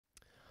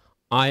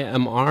I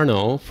am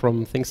Arno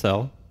from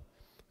ThinkCell.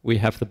 We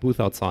have the booth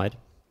outside.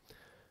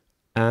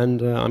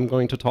 And I'm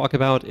going to talk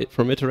about it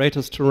from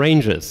iterators to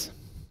ranges.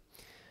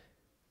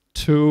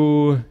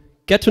 To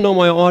get to know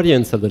my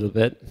audience a little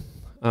bit,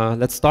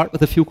 let's start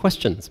with a few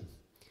questions.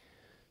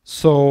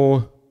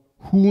 So,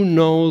 who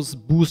knows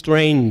Boost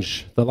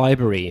Range, the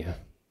library?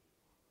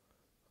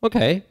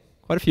 Okay,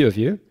 quite a few of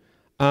you.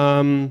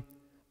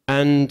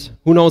 And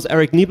who knows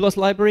Eric Niebler's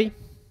library?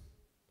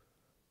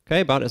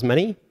 Okay, about as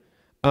many.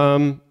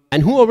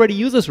 And who already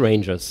uses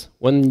ranges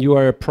when you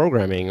are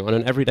programming on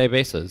an everyday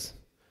basis?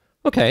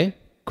 Okay,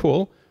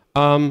 cool.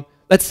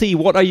 Let's see,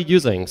 what are you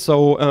using?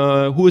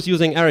 So who is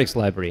using Eric's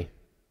library?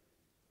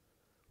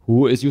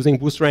 Who is using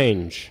Boost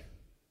Range?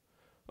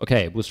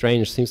 Okay, Boost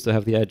Range seems to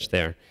have the edge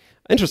there.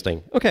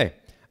 Interesting, okay.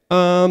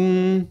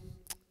 Well,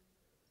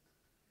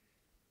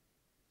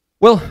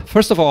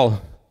 first of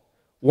all,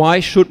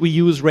 why should we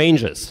use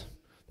ranges?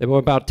 There were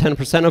about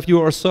 10% of you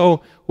or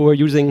so who are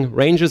using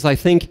ranges. I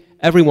think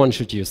everyone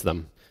should use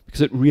them,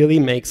 because it really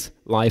makes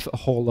life a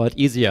whole lot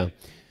easier.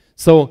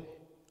 So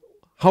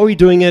how are we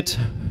doing it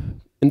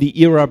in the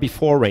era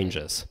before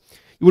ranges?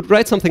 You would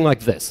write something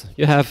like this.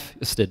 You have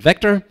a std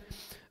vector,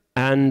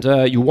 and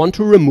you want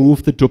to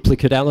remove the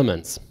duplicate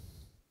elements.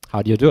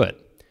 How do you do it?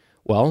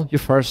 Well, you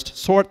first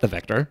sort the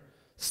vector,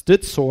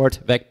 std sort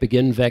vec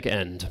begin vec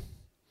end.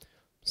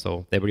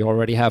 So there we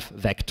already have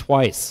vec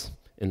twice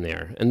in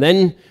there. And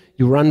then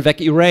you run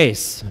vec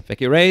erase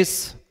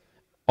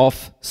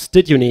of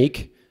std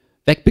unique,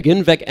 vec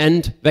begin, vec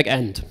end, vec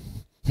end.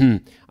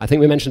 I think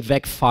we mentioned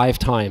vec 5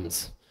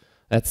 times.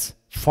 That's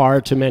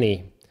far too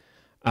many.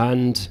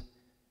 And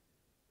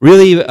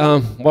really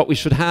what we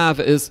should have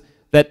is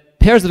that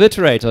pairs of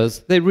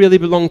iterators, they really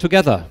belong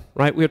together,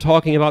 right? We're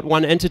talking about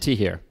one entity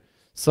here.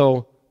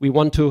 So we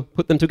want to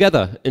put them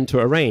together into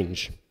a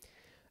range.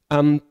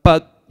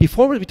 But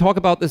before we talk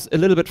about this a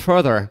little bit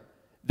further,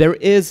 there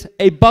is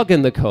a bug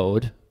in the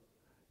code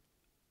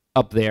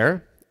up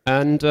there,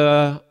 and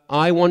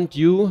I want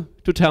you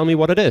to tell me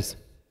what it is.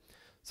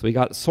 So we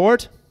got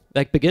sort,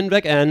 vec begin,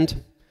 vec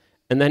end,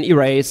 and then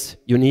erase,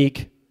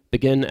 unique,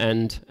 begin,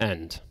 end,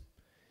 end.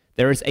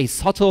 There is a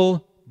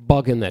subtle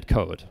bug in that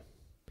code.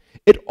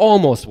 It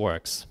almost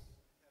works.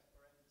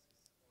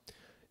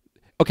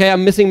 Okay,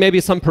 I'm missing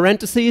maybe some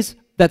parentheses.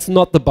 That's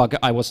not the bug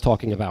I was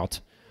talking about.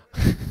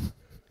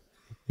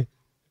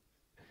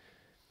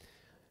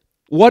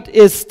 What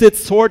is std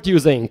sort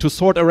using to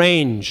sort a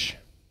range?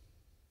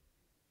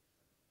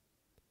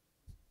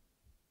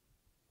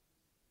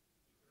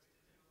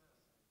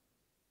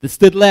 The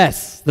std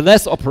less, the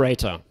less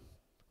operator.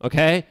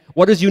 Okay?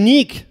 What is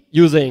unique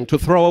using to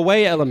throw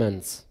away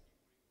elements?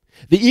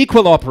 The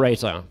equal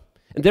operator.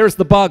 And there's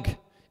the bug.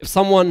 If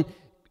someone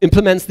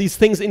implements these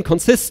things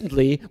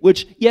inconsistently,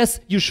 which, yes,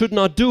 you should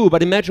not do,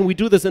 but imagine we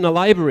do this in a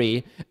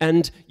library,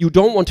 and you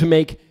don't want to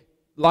make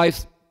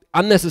life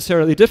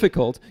unnecessarily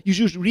difficult, you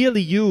should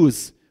really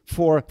use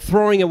for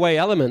throwing away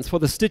elements, for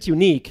the std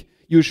unique,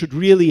 you should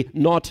really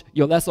not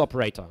your less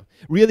operator.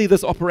 Really,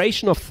 this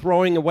operation of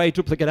throwing away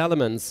duplicate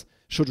elements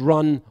should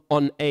run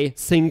on a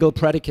single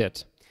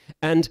predicate.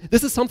 And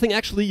this is something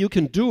actually you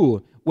can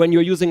do when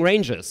you're using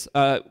ranges.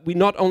 We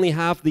not only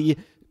have the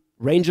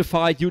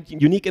rangified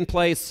unique in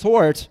place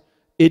sort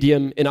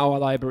idiom in our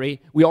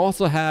library, we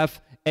also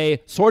have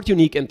a sort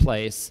unique in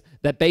place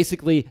that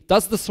basically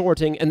does the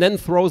sorting and then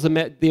throws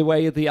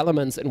away the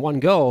elements in one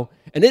go.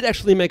 And it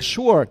actually makes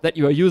sure that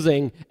you are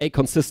using a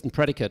consistent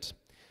predicate.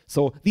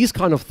 So these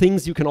kind of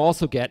things you can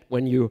also get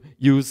when you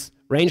use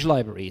range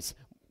libraries.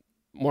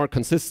 More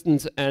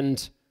consistent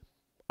and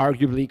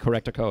arguably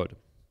correcter code.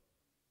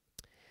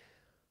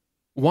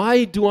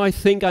 Why do I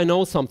think I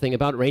know something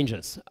about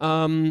ranges?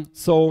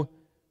 So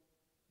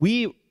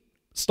we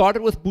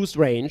started with Boost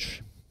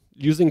Range,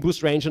 using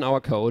Boost Range in our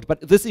code,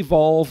 but this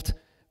evolved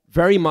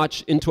very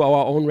much into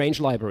our own range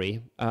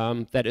library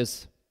that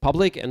is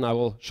public, and I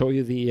will show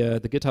you the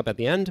GitHub at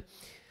the end.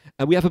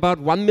 We have about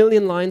 1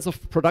 million lines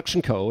of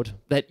production code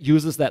that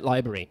uses that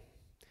library.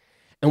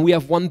 And we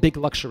have one big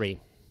luxury.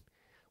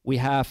 We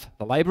have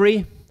the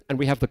library, and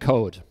we have the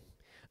code.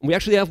 And we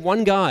actually have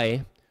one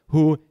guy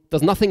who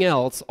does nothing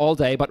else all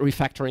day but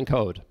refactoring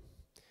code.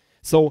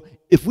 So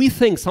if we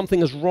think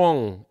something is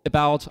wrong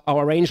about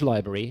our range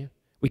library,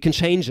 we can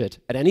change it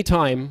at any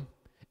time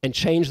and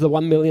change the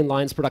 1 million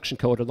lines production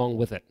code along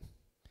with it.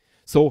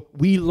 So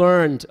we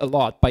learned a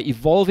lot. By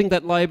evolving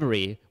that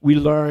library, we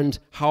learned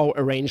how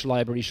a range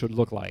library should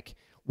look like.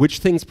 Which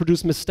things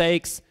produce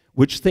mistakes,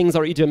 which things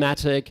are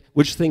idiomatic,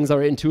 which things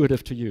are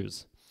intuitive to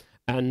use.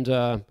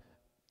 And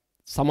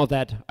some of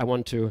that I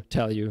want to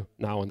tell you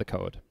now in the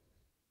code.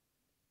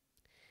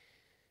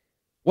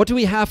 What do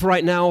we have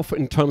right now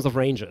in terms of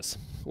ranges?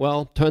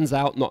 Well, turns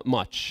out not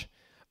much.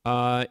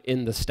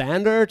 In the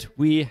standard,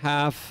 we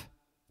have,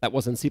 that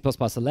was in C++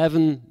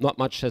 11, not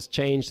much has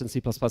changed in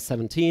C++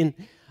 17.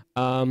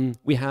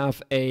 We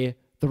have the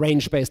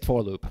range-based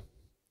for loop.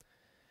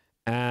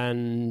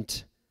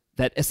 And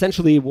that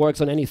essentially works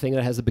on anything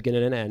that has a begin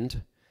and an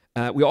end.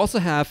 We also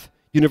have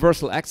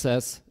universal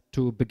access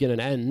to begin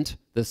and end,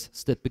 this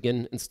std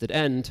begin and std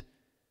end,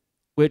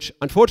 which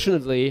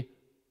unfortunately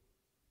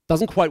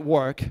doesn't quite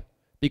work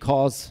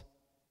because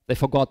they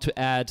forgot to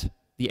add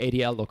the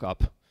ADL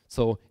lookup.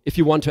 So if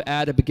you want to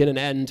add a begin and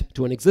end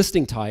to an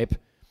existing type,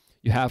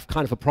 you have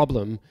kind of a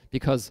problem,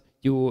 because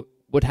you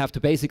would have to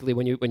basically,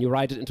 when you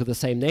write it into the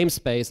same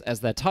namespace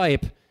as that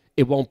type,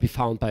 it won't be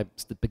found by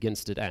std begin,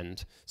 std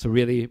end. So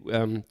really,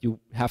 you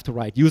have to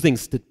write using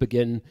std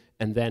begin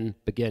and then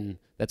begin.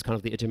 That's kind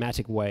of the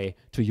idiomatic way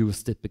to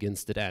use std begin,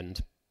 std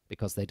end,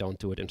 because they don't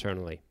do it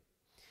internally.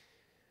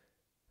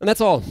 And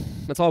that's all.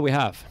 That's all we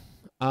have.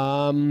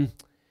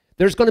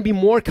 There's going to be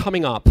more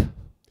coming up.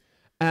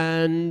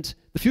 And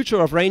the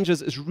future of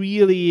ranges is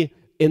really,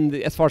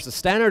 as far as the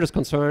standard is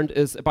concerned,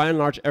 is by and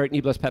large Eric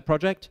Niebler's pet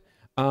project.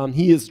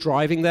 He is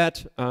driving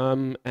that,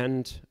 and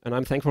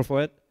I'm thankful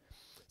for it.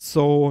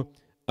 So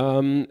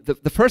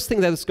the first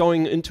thing that is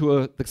going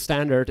into the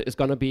standard is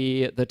going to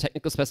be the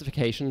technical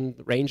specification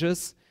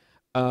ranges.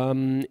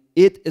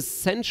 It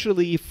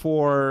essentially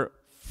for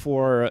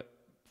the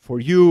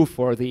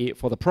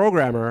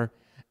programmer,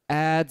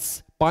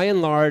 adds by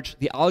and large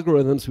the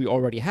algorithms we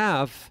already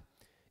have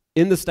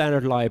in the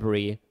standard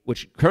library,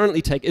 which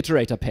currently take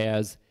iterator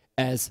pairs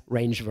as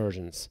range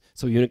versions.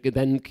 So you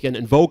then can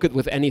invoke it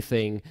with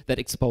anything that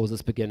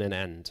exposes begin and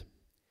end.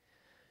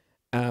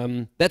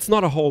 That's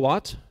not a whole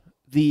lot.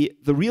 The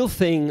real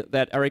thing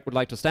that Eric would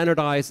like to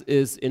standardize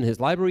is in his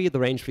library, the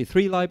range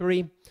v3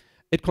 library.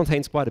 It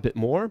contains quite a bit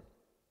more.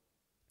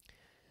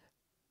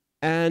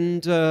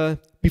 And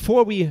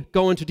before we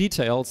go into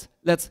details,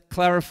 let's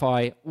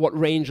clarify what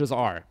ranges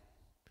are.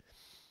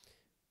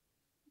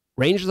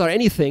 Ranges are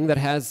anything that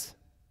has,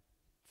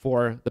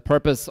 for the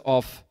purpose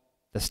of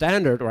the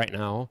standard right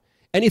now,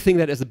 anything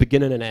that is a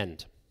begin and an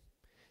end.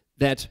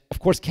 That, of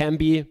course, can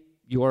be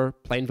your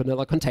plain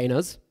vanilla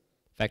containers,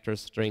 vectors,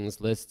 strings,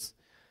 lists.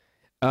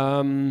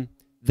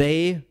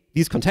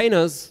 These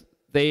containers,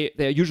 they're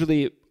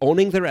usually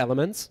owning their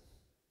elements.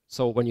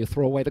 So when you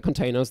throw away the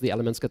containers, the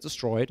elements get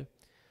destroyed.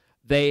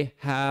 They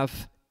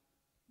have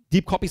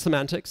deep copy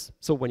semantics.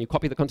 So when you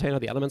copy the container,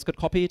 the elements get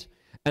copied.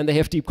 And they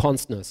have deep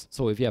constness.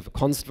 So if you have a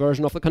const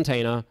version of the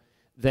container,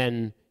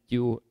 then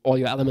all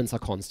your elements are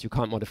const. You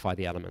can't modify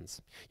the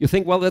elements. You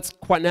think, well, that's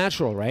quite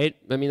natural, right?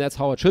 I mean, that's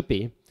how it should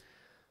be.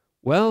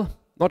 Well,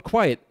 not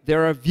quite.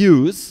 There are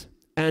views,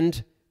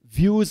 and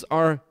views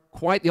are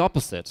quite the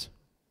opposite.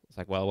 It's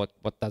like, well,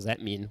 what does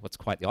that mean? What's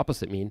quite the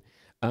opposite mean?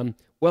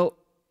 Well,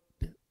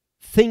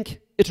 think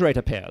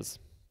iterator pairs.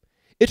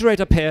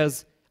 Iterator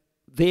pairs,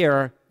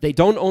 they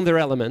don't own their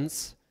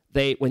elements.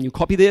 When you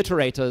copy the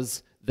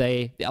iterators,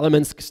 the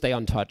elements stay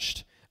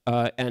untouched.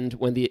 And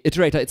when the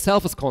iterator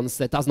itself is const,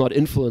 that does not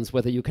influence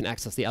whether you can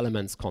access the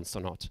elements const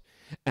or not.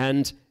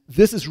 And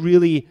this is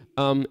really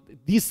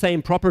these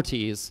same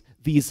properties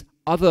these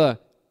other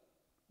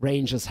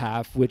ranges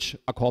have, which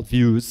are called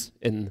views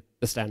in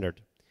the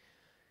standard.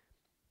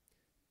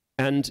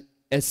 And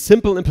a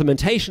simple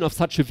implementation of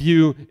such a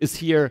view is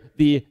here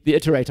the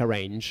iterator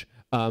range.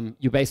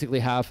 You basically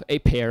have a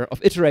pair of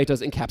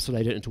iterators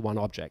encapsulated into one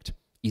object.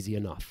 Easy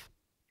enough.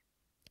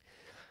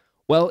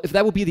 Well, if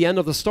that would be the end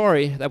of the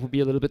story, that would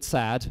be a little bit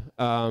sad,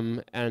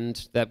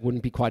 and that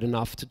wouldn't be quite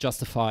enough to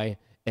justify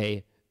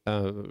an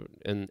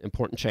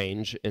important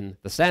change in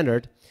the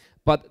standard.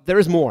 But there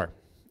is more.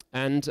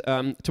 And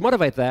to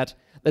motivate that,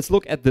 let's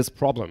look at this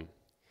problem.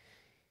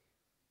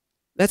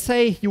 Let's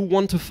say you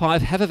want to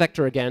have a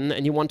vector again,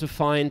 and you want to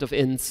find of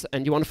ints,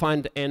 and you want to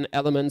find an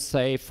element,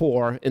 say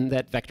 4, in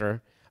that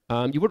vector.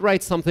 You would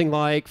write something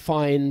like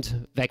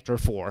find vector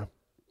 4.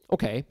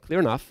 Okay, clear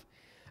enough.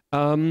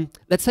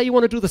 Let's say you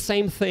want to do the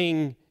same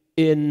thing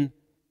in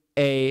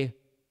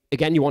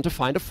again, you want to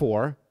find a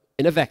 4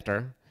 in a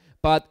vector,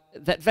 but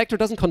that vector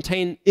doesn't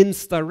contain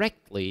ints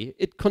directly.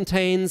 It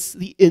contains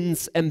the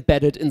ints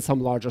embedded in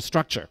some larger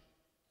structure.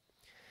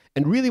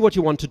 And really what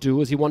you want to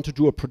do is you want to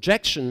do a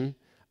projection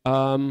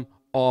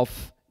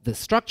of the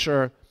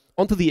structure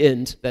onto the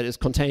int that is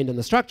contained in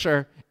the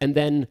structure, and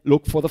then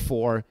look for the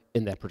 4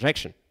 in that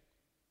projection.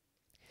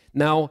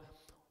 Now,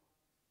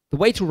 the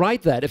way to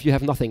write that, if you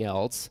have nothing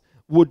else,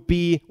 would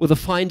be with a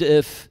find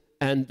if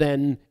and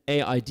then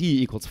aid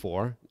equals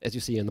 4, as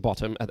you see in the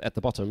bottom, at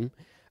the bottom.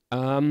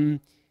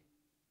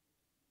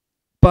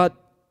 But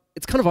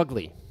it's kind of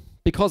ugly,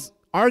 because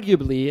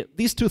arguably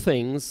these two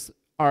things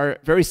are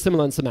very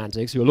similar in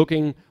semantics. You're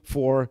looking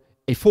for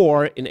a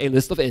 4 in a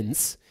list of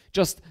ints.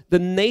 Just the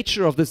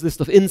nature of this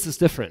list of ints is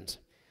different.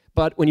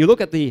 But when you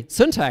look at the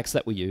syntax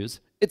that we use,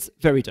 it's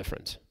very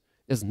different.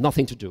 There's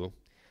nothing to do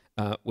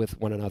with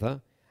one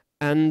another.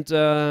 And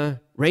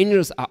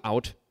ranges are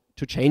out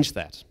to change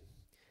that.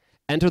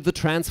 Enter the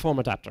transform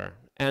adapter.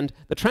 And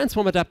the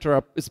transform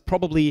adapter is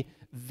probably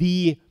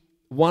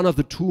one of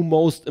the two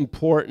most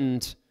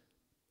important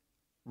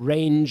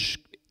range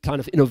kind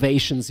of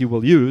innovations you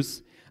will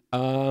use.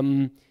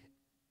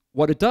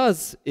 What it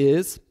does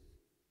is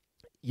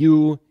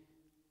you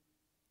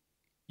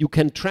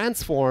can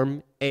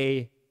transform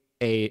a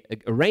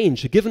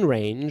range, a given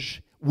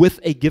range,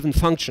 with a given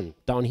function.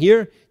 Down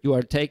here, you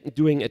are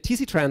doing a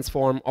TC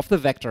transform of the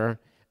vector,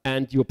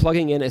 and you're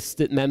plugging in a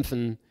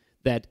std-memphen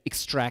that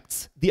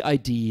extracts the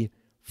ID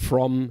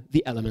from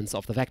the elements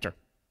of the vector.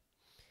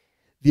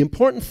 The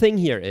important thing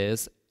here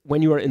is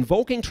when you are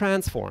invoking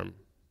transform,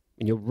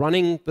 when you're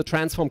running the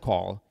transform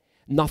call,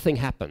 nothing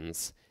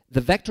happens.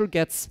 The vector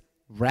gets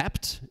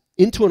wrapped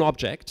into an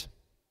object,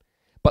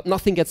 but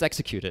nothing gets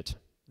executed.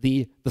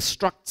 The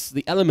structs,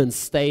 the elements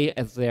stay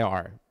as they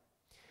are.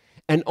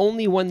 And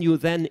only when you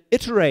then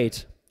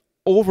iterate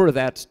over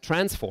that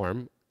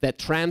transformed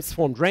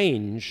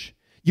range,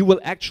 you will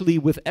actually,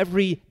 with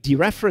every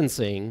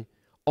dereferencing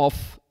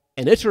of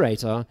an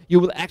iterator, you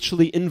will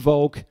actually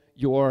invoke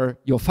your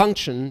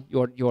function,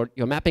 your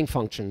mapping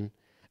function,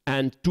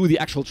 and do the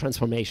actual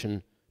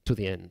transformation to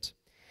the end.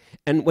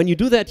 And when you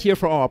do that here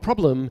for our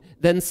problem,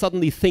 then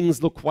suddenly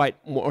things look quite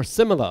more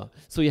similar.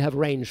 So you have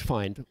range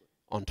find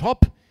on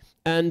top,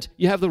 and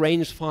you have the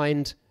range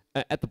find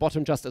at the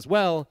bottom just as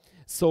well.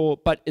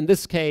 So, but in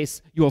this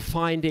case, you're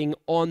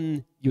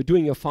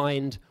doing your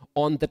find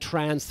on the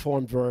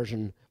transformed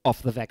version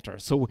of the vector.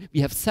 So we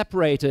have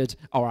separated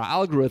our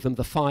algorithm,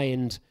 the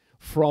find,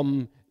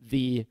 from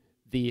the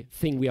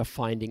thing we are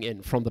finding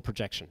in, from the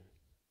projection.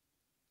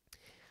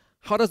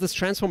 How does this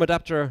transform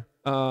adapter,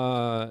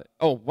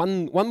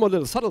 one more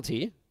little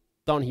subtlety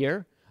down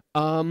here.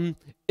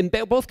 In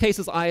both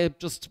cases, I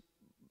just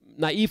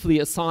naively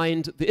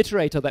assigned the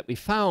iterator that we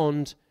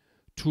found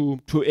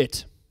to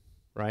it,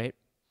 right?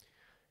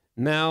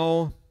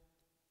 Now,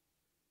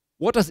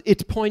 what does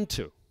it point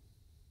to?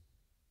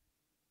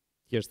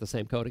 Here's the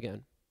same code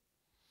again.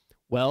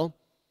 Well,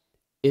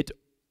 it,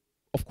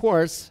 of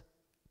course,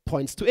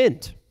 points to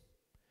int,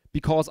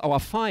 because our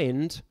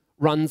find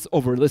runs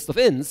over a list of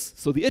ints,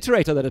 so the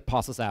iterator that it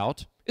passes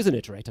out is an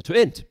iterator to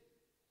int.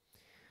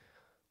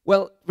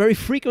 Well, very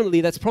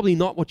frequently, that's probably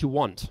not what you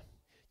want.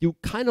 You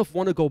kind of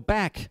want to go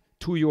back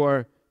to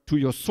your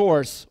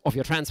source of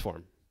your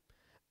transform.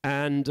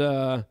 And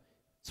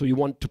so you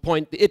want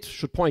to it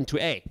should point to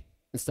A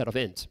instead of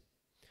int.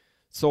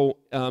 So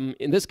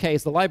in this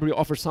case, the library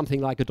offers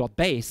something like a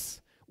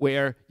 .base,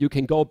 where you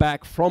can go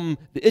back from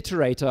the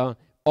iterator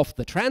of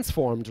the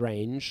transformed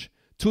range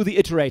to the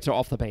iterator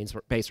of the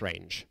base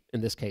range,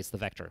 in this case, the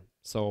vector.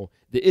 So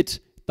the it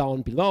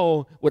down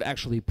below would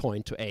actually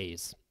point to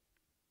A's.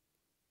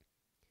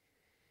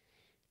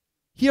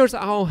 Here's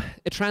how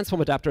a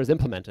transform adapter is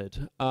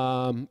implemented.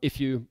 If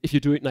you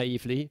do it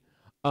naively,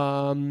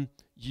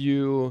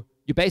 you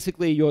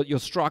basically your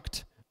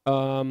struct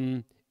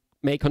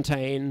may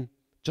contain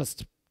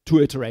just two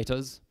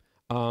iterators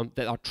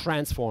that are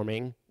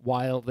transforming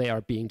while they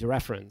are being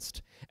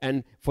dereferenced.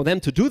 And for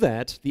them to do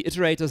that, the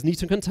iterators need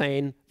to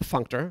contain the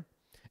functor,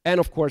 and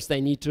of course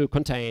they need to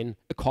contain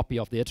a copy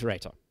of the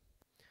iterator.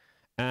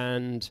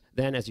 And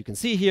then, as you can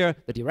see here,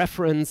 the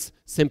dereference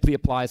simply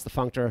applies the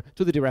functor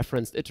to the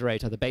dereferenced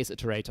iterator, the base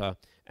iterator,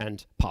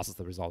 and passes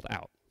the result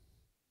out.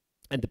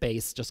 And the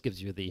base just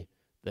gives you the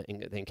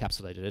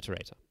encapsulated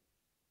iterator.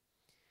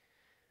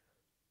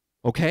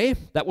 Okay,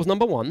 that was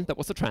number one. That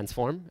was the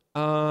transform.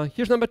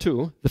 Here's number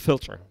two, the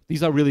filter.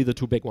 These are really the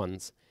two big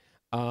ones.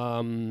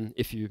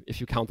 If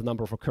you count the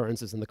number of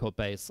occurrences in the code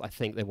base, I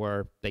think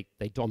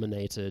they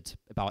dominated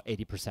about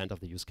 80% of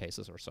the use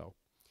cases or so.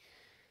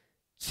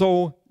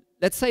 So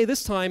let's say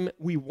this time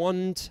we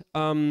want,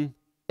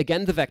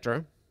 again, the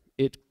vector.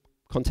 It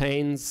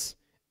contains,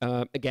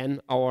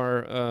 again,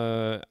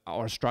 our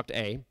struct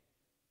A.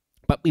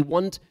 But we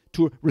want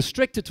to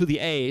restrict it to the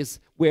A's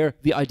where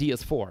the ID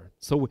is 4.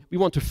 So we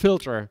want to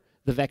filter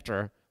the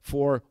vector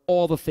for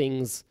all the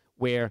things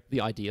where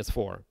the ID is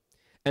 4.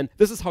 And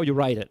this is how you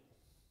write it.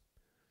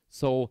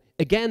 So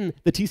again,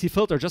 the TC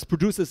filter just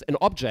produces an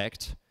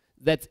object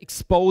that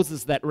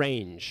exposes that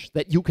range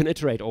that you can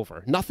iterate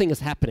over. Nothing is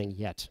happening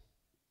yet.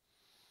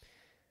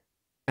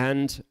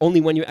 And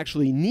only when you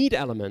actually need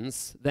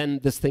elements, then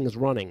this thing is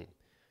running,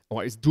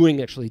 or is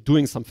actually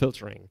doing some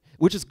filtering,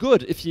 which is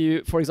good if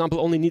you, for example,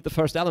 only need the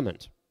first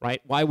element,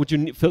 right? Why would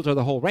you filter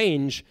the whole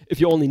range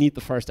if you only need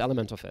the first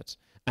element of it?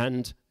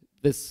 And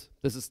this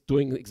is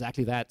doing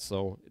exactly that,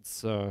 so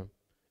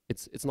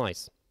it's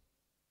nice.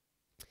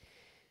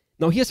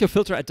 Now here's your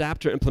filter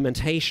adapter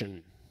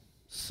implementation.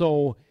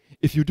 So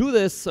if you do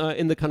this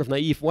in the kind of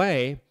naive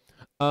way,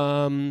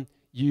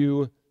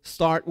 you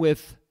start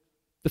with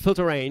the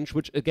filter range,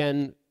 which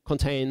again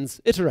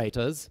contains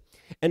iterators.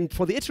 And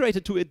for the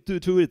iterator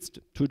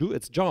to do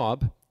its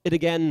job, it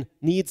again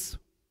needs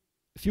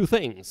a few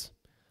things.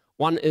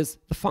 One is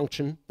the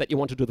function that you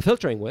want to do the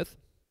filtering with,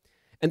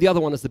 and the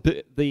other one is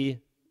the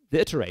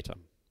iterator.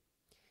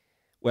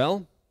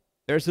 Well,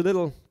 there's a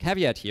little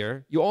caveat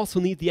here. You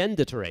also need the end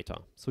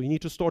iterator. So you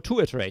need to store two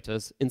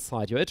iterators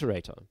inside your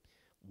iterator.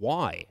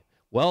 Why?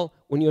 Well,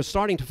 when you're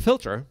starting to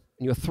filter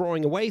and you're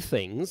throwing away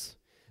things,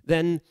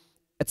 then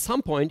at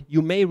some point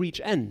you may reach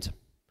end.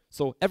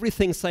 So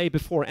everything, say,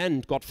 before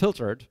end got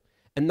filtered,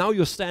 and now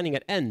you're standing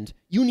at end.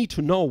 You need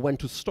to know when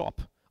to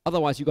stop.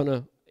 Otherwise, you're going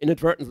to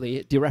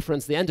inadvertently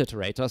dereference the end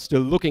iterator,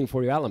 still looking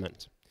for your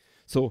element.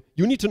 So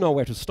you need to know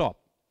where to stop.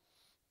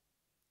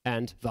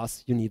 And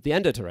thus, you need the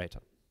end iterator.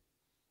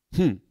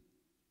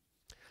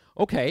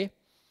 Okay,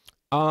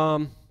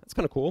 that's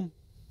kind of cool.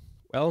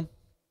 Well,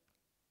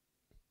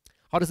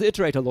 How does the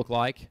iterator look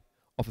like?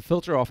 Of a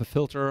filter, of a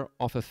filter,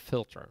 of a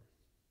filter.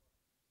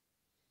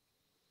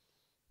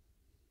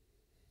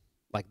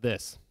 Like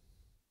this.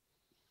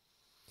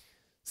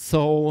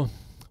 So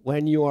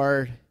when you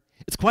are,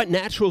 it's quite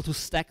natural to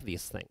stack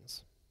these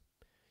things.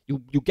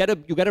 You get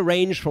a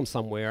range from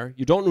somewhere.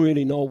 You don't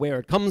really know where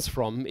it comes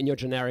from in your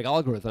generic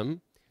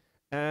algorithm.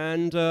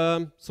 And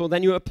so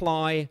then you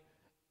apply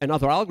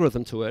another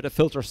algorithm to it, a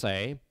filter,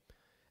 say,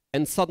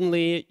 and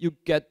suddenly you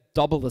get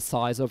double the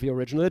size of your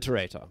original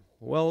iterator.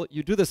 Well,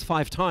 you do this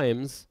 5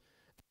 times,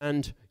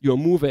 and you're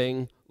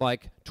moving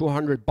like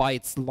 200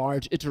 bytes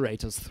large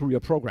iterators through your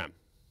program.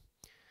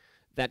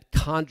 That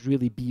can't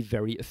really be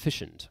very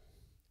efficient.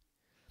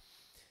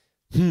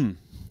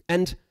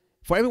 And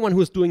for everyone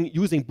who is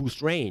using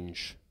boost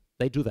range,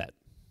 they do that.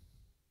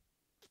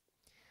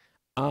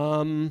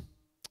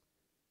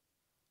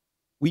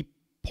 We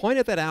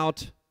pointed that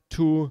out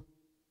to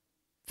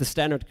the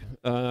standard,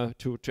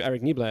 to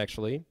Eric Niebler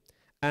actually,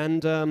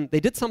 and they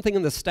did something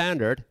in the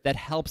standard that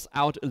helps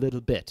out a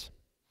little bit.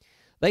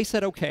 They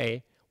said,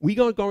 okay, we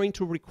are going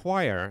to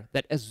require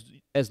that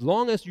as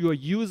long as you are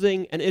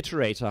using an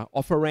iterator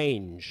of a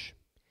range,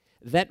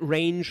 that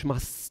range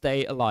must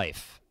stay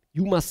alive.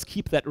 You must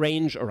keep that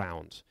range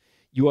around.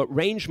 Your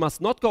range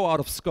must not go out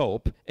of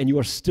scope, and you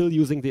are still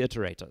using the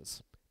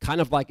iterators. Kind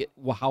of like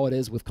how it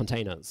is with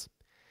containers.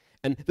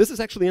 And this is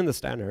actually in the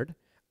standard.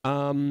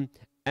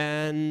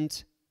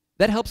 And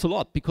that helps a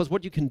lot, because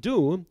what you can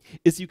do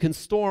is you can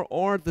store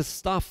all the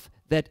stuff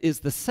that is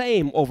the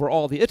same over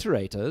all the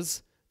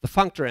iterators, the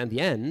functor and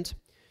the end.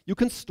 You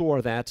can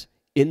store that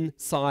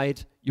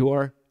inside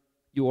your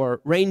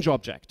range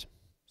object.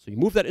 So you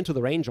move that into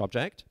the range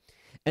object,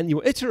 and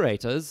your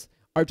iterators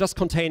are just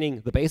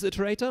containing the base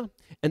iterator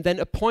and then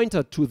a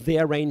pointer to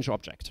their range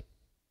object.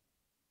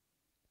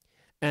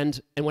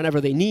 And whenever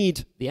they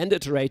need the end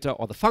iterator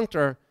or the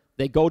functor,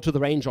 they go to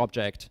the range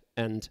object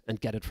and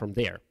get it from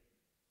there.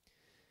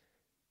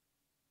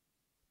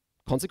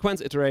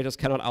 Consequence, iterators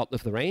cannot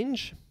outlive the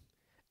range.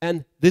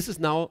 And this is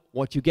now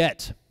what you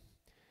get.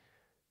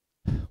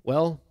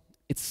 Well,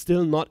 it's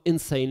still not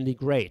insanely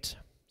great.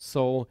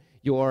 So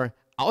your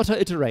outer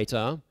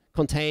iterator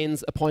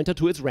contains a pointer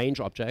to its range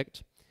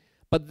object.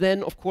 But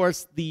then, of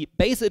course, the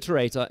base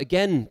iterator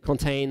again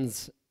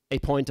contains a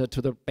pointer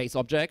to the base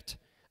object,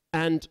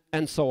 and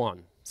so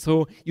on.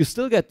 So you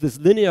still get this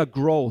linear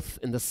growth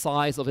in the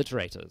size of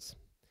iterators.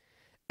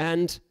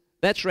 And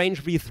that's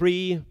range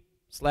v3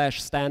 /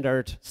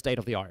 standard state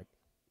of the art.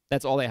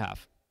 That's all they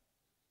have.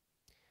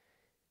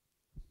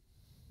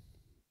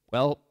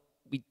 Well,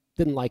 we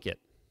didn't like it.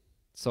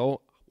 So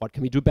what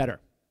can we do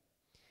better?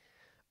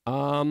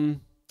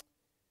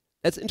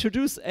 Let's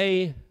introduce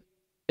a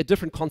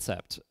different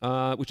concept,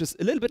 which is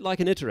a little bit like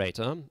an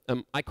iterator.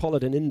 I call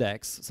it an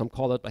index. Some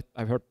call it,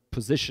 I've heard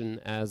position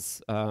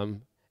as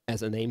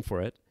a name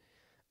for it.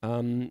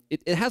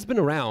 It has been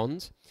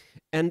around,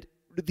 and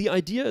the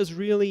idea is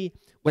really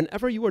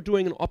whenever you are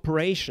doing an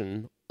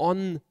operation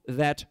on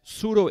that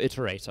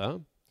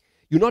pseudo-iterator,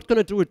 you're not going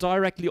to do it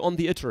directly on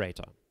the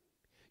iterator.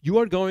 You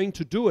are going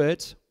to do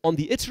it on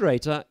the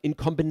iterator in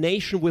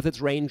combination with its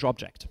range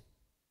object.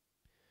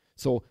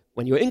 So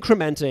when you're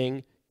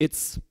incrementing,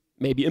 it's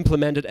maybe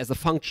implemented as a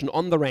function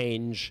on the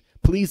range.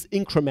 Please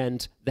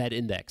increment that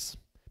index.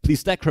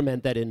 Please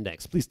decrement that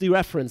index. Please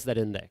dereference that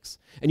index.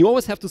 And you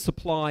always have to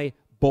supply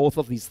both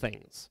of these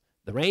things,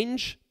 the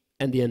range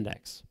and the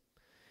index.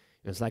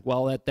 And it's like,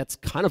 well, that's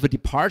kind of a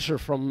departure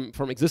from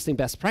existing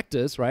best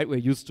practice, right? We're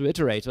used to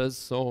iterators,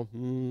 so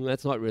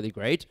that's not really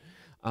great.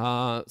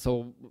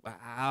 So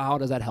how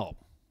does that help,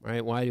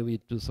 right? Why do we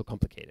do so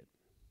complicated?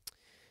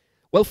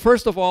 Well,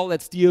 first of all,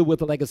 let's deal with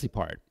the legacy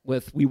part.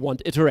 We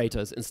want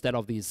iterators instead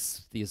of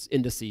these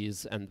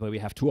indices, and where we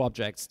have 2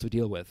 objects to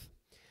deal with.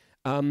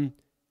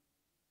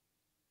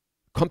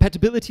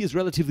 Compatibility is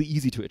relatively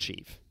easy to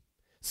achieve.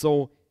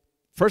 So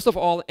first of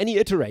all, any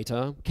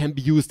iterator can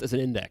be used as an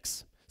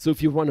index. So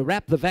if you want to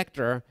wrap the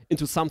vector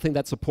into something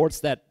that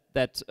supports that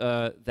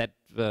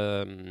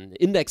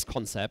index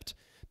concept,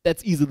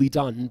 that's easily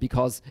done,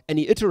 because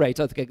any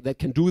iterator that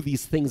can do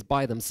these things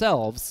by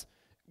themselves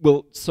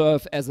will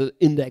serve as an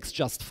index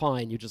just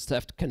fine. You just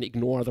can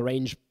ignore the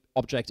range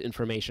object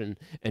information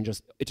and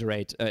just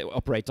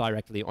operate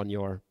directly on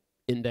your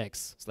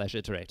index /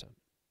 iterator.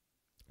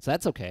 So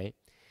that's okay.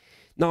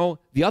 Now,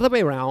 the other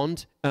way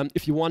around,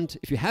 if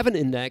you have an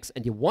index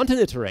and you want an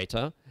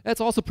iterator, that's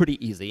also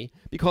pretty easy,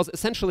 because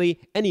essentially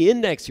any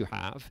index you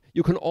have,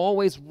 you can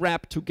always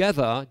wrap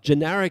together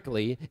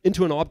generically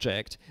into an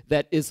object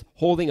that is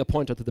holding a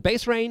pointer to the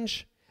base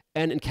range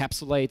and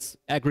encapsulates,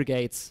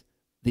 aggregates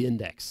the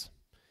index.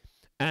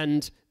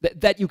 And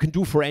that you can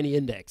do for any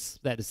index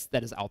that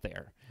is out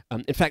there.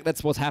 In fact,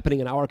 that's what's happening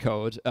in our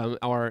code.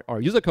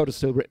 Our user code is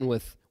still written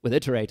with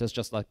iterators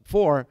just like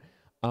before,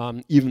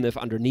 even if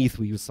underneath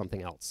we use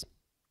something else.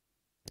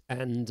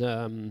 And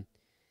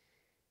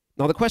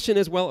now the question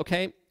is, well,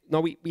 okay,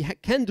 now we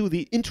can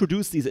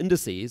introduce these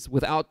indices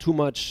without too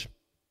much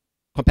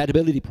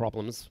compatibility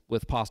problems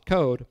with past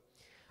code,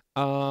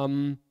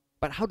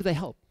 but how do they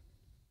help?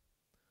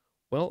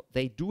 Well,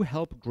 they do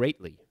help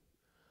greatly.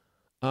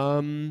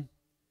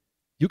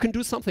 You can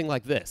do something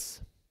like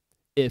this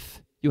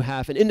if you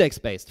have an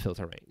index-based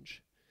filter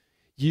range.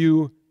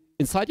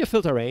 Inside your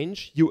filter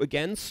range, you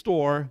again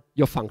store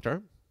your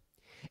functor,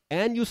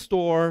 and you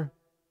store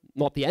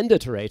not the end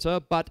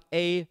iterator, but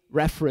a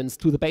reference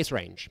to the base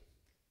range,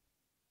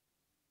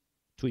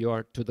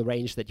 to the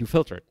range that you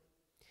filtered.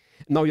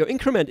 Now your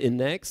increment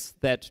index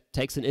that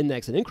takes an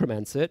index and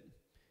increments it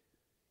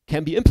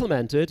can be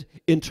implemented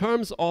in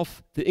terms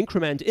of the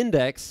increment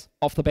index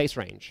of the base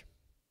range.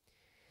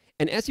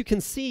 And as you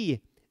can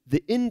see,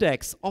 the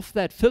index of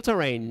that filter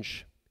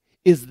range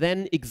is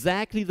then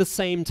exactly the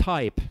same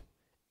type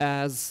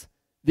as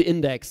the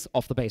index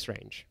of the base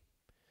range.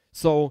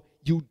 So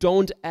you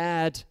don't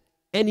add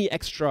any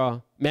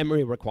extra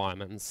memory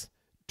requirements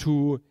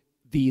to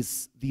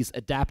these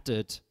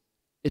adapted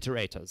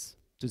iterators,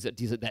 to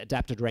these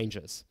adapted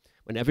ranges.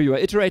 Whenever you are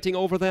iterating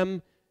over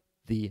them,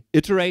 the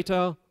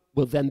iterator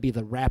will then be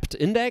the wrapped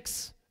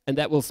index, and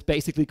that will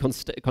basically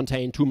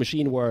contain two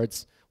machine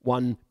words,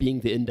 one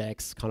being the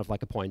index, kind of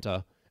like a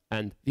pointer,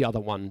 and the other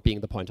one being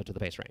the pointer to the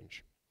base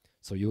range.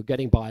 So you're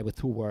getting by with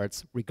two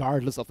words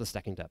regardless of the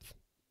stacking depth.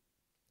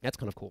 That's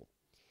kind of cool.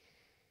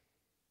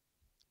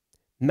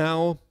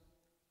 Now,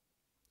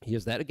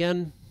 here's that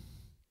again.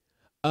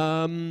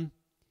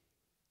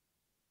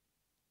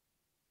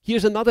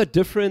 Here's another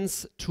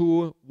difference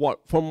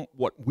from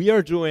what we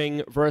are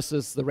doing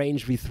versus the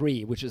range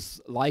v3, which is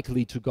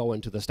likely to go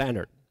into the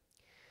standard.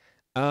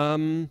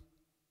 The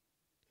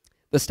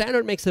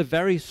standard makes a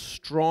very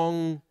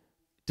strong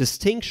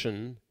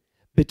distinction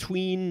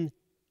between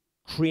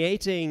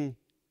views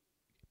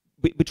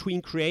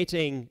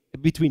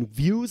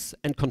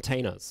and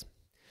containers.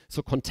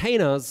 So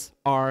containers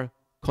are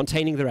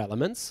containing their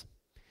elements,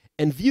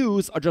 and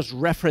views are just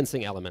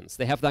referencing elements.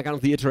 They have that kind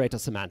of the iterator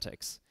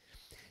semantics.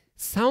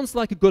 Sounds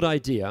like a good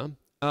idea.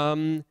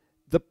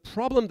 The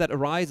problem that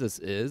arises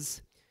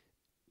is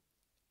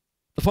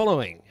the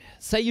following.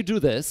 Say you do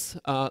this,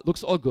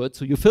 looks all good,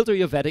 so you filter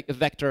your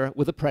vector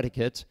with a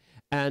predicate,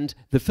 and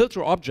the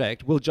filter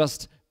object will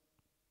just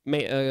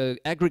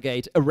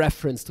aggregate a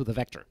reference to the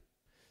vector.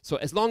 So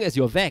as long as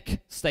your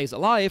vec stays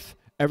alive,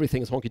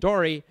 everything is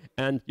honky-dory,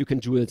 and you can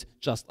do it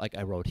just like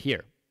I wrote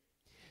here.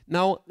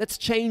 Now, let's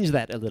change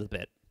that a little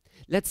bit.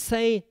 Let's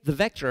say the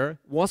vector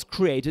was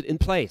created in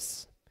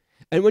place.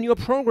 And when you're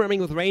programming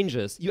with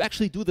ranges, you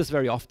actually do this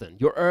very often.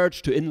 Your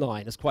urge to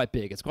inline is quite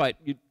big.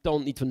 You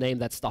don't need to name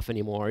that stuff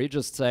anymore. You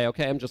just say,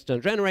 okay, I'm just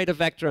going to generate a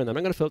vector, and then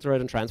I'm going to filter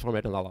it and transform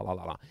it, and la, la, la,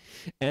 la, la.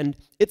 And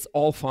it's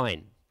all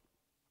fine.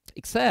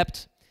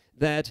 Except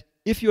that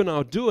if you're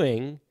now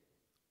doing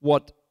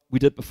what we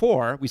did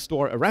before, we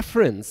store a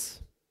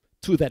reference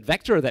to that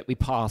vector that we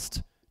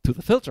passed to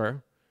the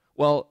filter,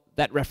 well,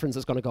 that reference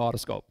is going to go out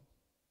of scope.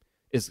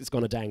 It's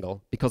going to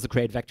dangle, because the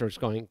create vector is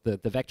the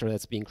vector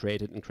that's being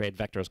created in create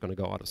vector is going to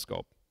go out of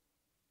scope.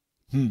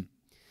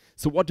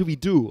 So what do we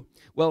do?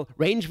 Well,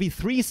 range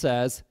v3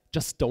 says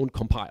just don't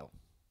compile.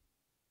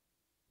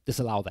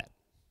 Disallow that,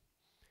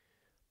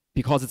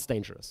 because it's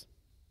dangerous.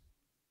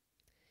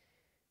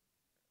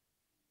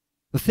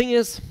 The thing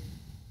is,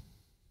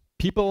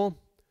 people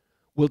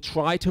will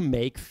try to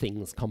make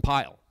things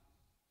compile.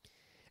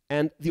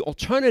 And the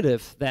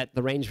alternative that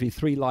the range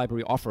v3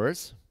 library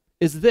offers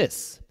is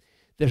this.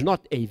 There's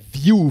not a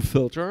view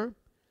filter,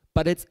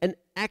 but it's an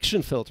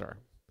action filter.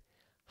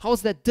 How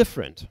is that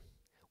different?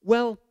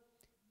 Well,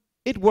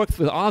 it works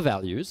with R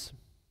values,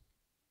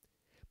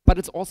 but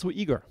it's also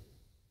eager.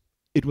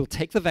 It will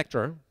take the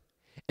vector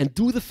and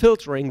do the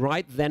filtering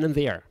right then and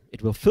there.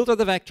 It will filter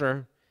the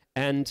vector,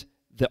 and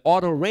the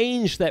auto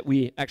range that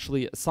we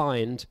actually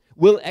assigned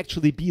will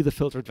actually be the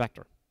filtered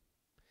vector.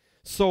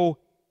 So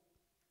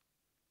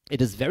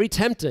it is very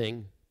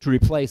tempting to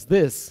replace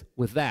this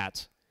with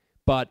that,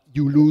 but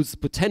you lose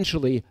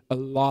potentially a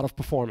lot of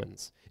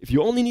performance. If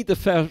you only need the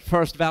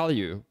first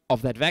value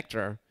of that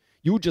vector,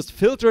 you just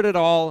filtered it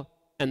all,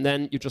 and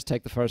then you just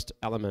take the first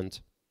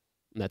element,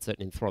 and that's it,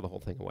 and throw the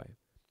whole thing away.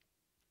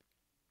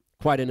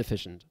 Quite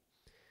inefficient.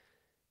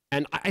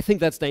 And I think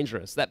that's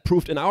dangerous. That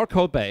proved in our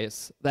code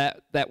base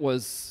that that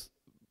was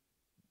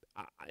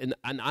an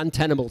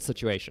untenable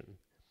situation.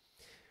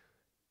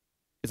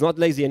 It's not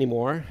lazy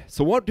anymore.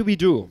 So what do we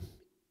do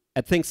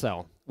at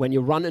ThinkCell when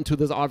you run into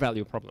this R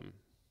value problem?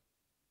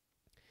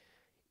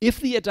 If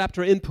the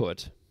adapter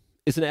input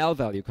is an L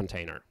value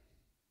container,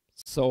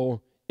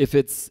 so if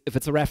it's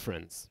a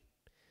reference,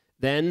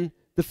 then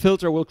the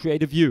filter will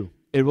create a view.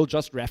 It will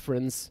just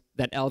reference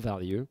that L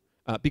value,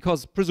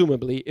 because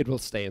presumably it will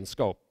stay in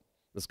scope.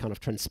 It's kind of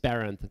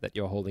transparent that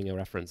you're holding a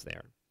reference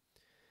there.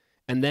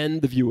 And then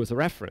the view is a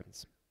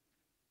reference.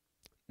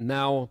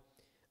 Now,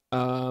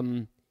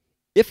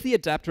 if the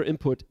adapter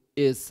input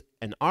is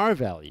an R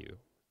value,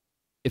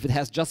 if it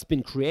has just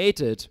been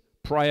created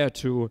prior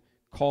to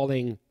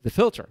calling the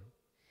filter,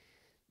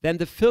 then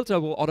the filter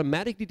will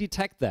automatically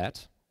detect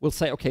that, will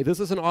say, okay, this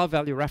is an R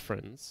value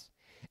reference,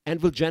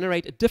 and will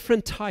generate a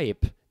different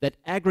type that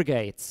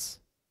aggregates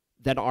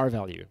that R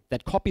value,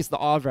 that copies the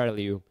R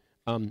value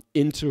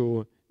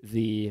into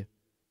the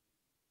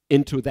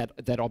into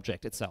that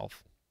object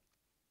itself.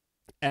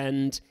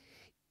 And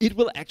it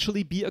will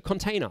actually be a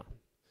container.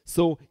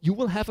 So you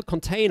will have a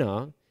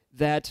container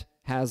that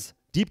has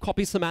deep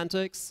copy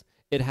semantics,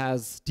 it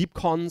has deep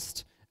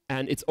const,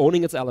 and it's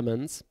owning its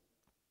elements,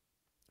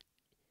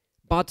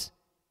 but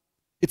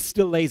it's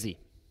still lazy.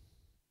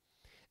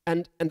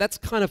 And that's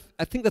kind of,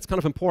 I think that's kind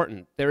of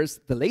important. There is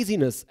the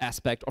laziness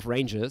aspect of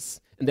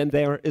ranges, and then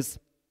there is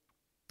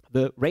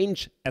the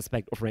range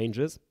aspect of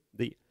ranges.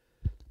 The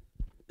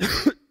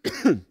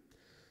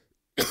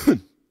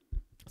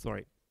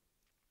sorry.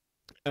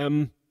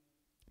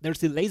 There's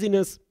the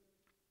laziness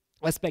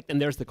aspect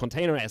and there's the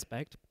container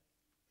aspect.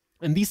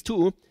 And these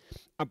two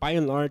are by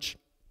and large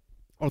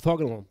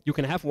orthogonal. You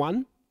can have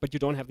one, but you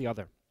don't have the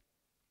other.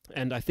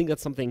 And I think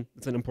that's something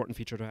that's an important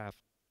feature to have.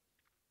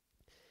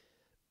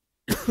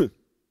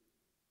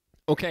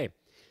 Okay,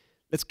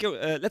 let's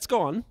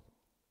go on.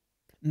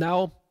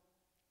 Now,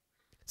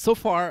 so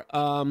far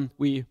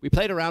we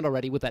played around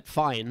already with that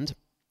find,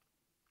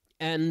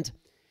 and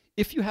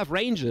if you have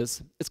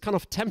ranges, it's kind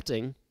of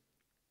tempting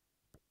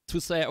to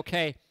say,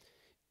 okay,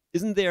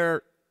 isn't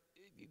there?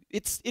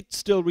 It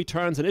still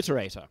returns an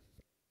iterator.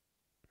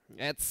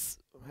 It's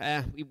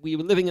we're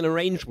living in a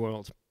range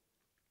world,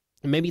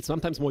 and maybe it's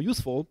sometimes more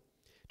useful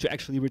to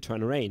actually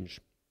return a range.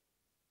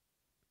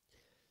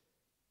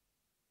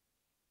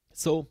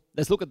 So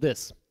let's look at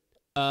this.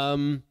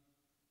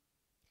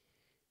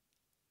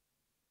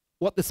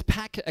 What this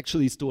pack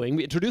actually is doing,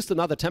 we introduced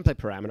another template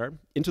parameter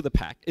into the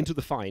pack, into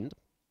the find,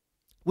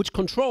 which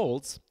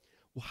controls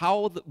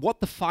what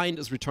the find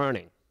is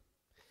returning.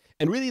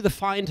 And really the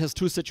find has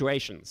two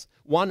situations.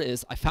 One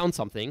is I found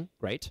something,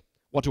 great,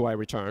 what do I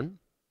return?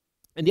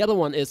 And the other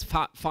one is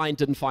find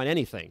didn't find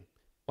anything,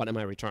 what am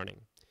I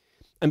returning?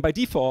 And by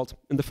default,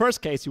 in the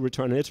first case you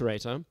return an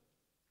iterator,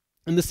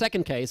 in the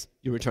second case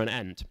you return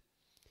end.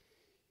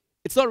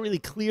 It's not really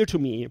clear to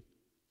me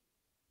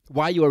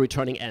why you are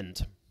returning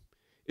end.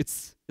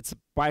 It's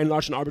by and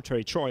large an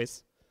arbitrary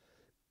choice.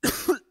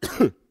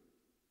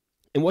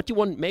 And what you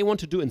may want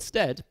to do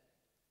instead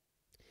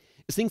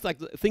is things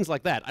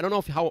like that. I don't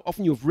know how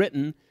often you've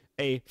written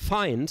a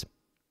find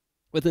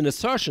with an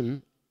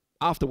assertion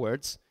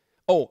afterwards,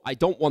 oh, I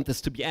don't want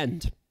this to be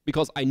end,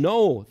 because I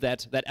know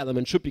that that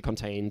element should be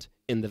contained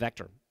in the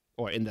vector,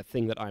 or in the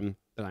thing that I'm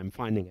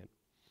finding it.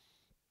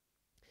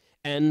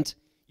 And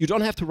you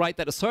don't have to write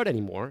that assert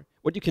anymore.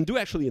 What you can do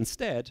actually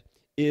instead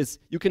is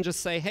you can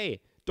just say,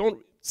 hey, don't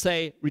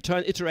say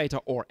return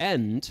iterator or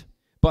end,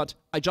 but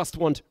I just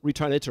want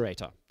return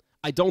iterator.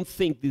 I don't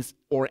think this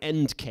or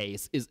end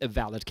case is a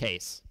valid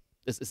case.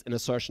 This is an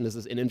assertion, this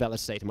is an invalid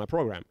state in my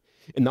program.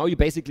 And now you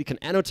basically can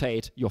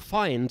annotate your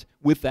find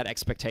with that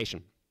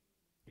expectation.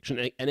 You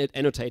can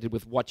annotate it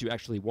with what you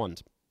actually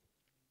want.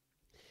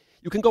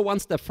 You can go one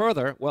step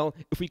further. Well,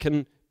 if we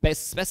can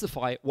best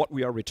specify what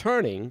we are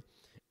returning,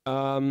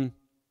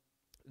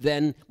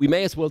 then we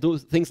may as well do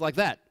things like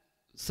that.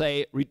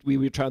 Say we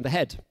return the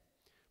head.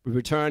 We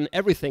return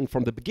everything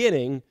from the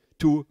beginning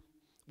to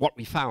what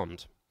we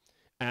found.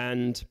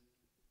 And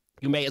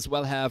you may as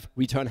well have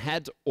return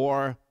head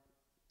or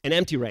an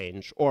empty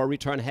range, or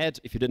return head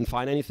if you didn't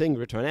find anything,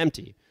 return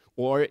empty.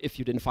 Or if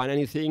you didn't find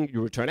anything,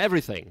 you return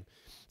everything.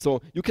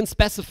 So you can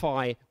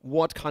specify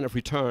what kind of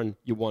return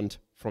you want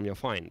from your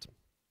find.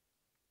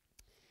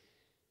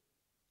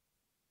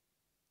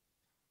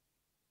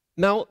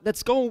 Now,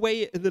 let's go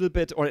away a little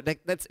bit, or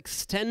let's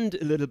extend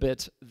a little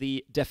bit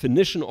the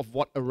definition of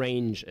what a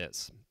range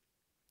is.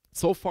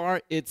 So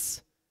far,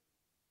 it's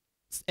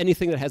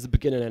anything that has a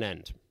begin and an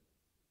end,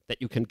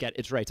 that you can get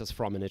iterators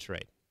from and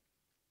iterate.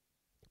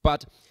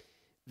 But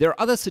there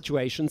are other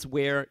situations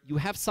where you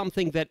have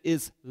something that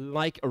is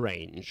like a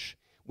range,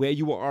 where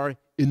you are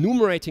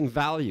enumerating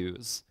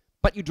values,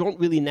 but you don't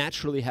really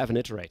naturally have an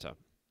iterator.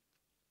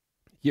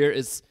 Here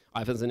is, I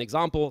have as an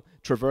example,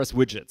 traverse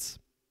widgets.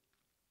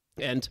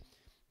 And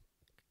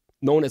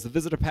known as a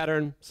visitor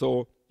pattern,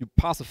 so you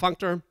pass a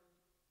functor,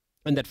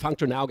 and that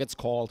functor now gets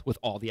called with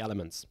all the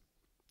elements.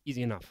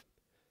 Easy enough.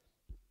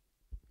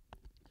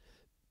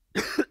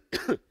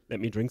 Let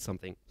me drink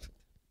something.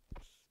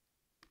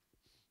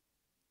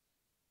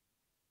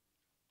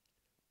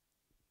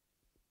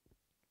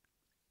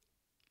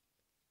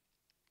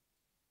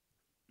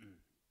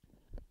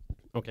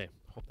 Okay,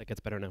 hope that gets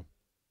better now.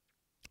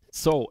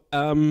 So,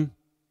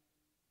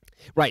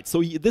 right,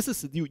 so this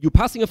is, you're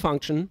passing a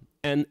function,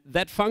 and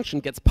that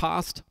function gets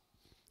passed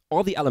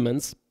all the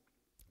elements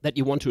that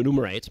you want to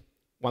enumerate,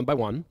 one by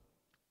one.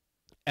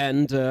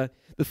 And the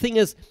thing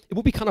is, it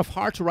would be kind of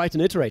hard to write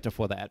an iterator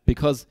for that,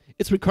 because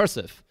it's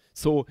recursive.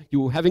 So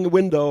you're having a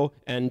window,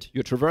 and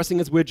you're traversing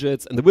its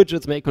widgets, and the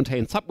widgets may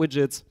contain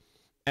sub-widgets,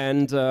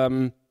 and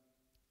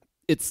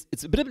it's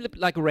a bit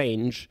like a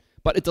range,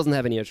 but it doesn't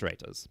have any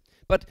iterators.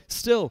 But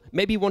still,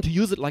 maybe you want to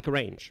use it like a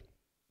range.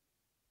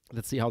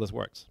 Let's see how this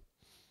works.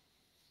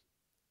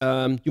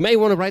 You may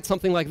want to write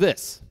something like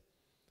this.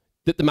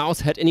 Did the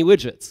mouse had any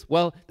widgets?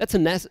 Well, that's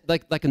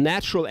like a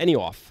natural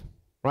any-off,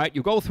 right?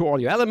 You go through all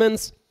your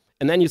elements,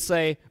 and then you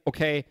say,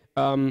 okay,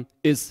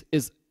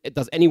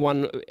 does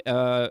anyone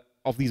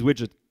of these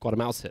widgets got a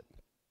mouse hit.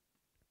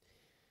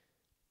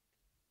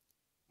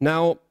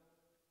 Now,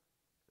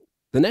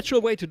 the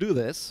natural way to do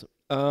this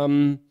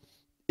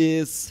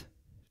is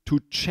to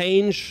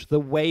change the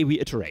way we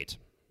iterate.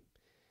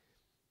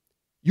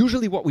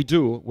 Usually what we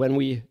do when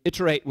we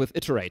iterate with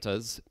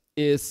iterators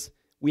is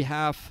we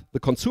have the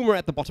consumer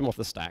at the bottom of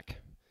the stack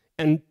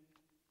and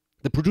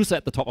the producer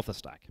at the top of the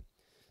stack.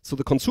 So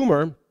the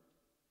consumer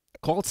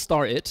calls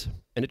star_it,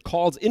 and it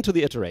calls into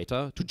the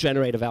iterator to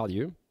generate a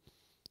value,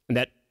 and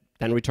that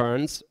then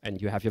returns,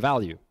 and you have your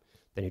value.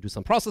 Then you do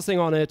some processing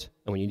on it,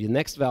 and when you need the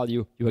next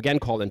value, you again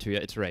call into your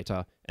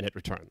iterator, and it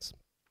returns.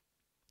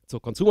 So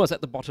consumers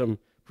at the bottom,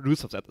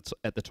 producers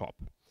at the top.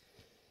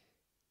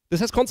 This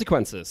has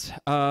consequences.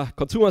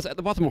 Consumers at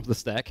the bottom of the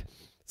stack.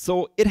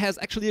 So it has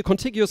actually a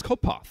contiguous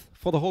code path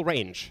for the whole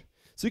range.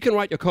 So you can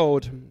write your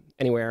code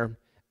anywhere,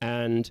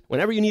 and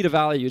whenever you need a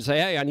value, you say,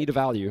 hey, I need a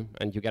value,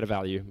 and you get a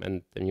value,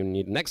 and then you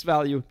need the next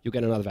value, you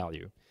get another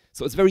value.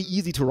 So it's very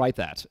easy to write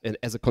that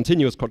as a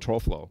continuous control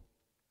flow.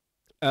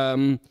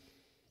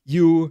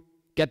 You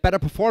get better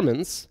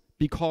performance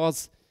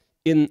because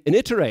in an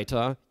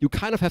iterator, you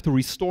kind of have to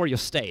restore your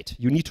state.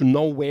 You need to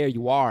know where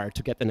you are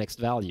to get the next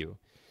value.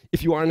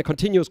 If you are in a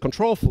continuous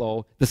control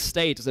flow, the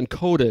state is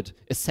encoded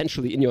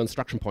essentially in your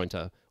instruction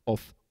pointer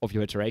of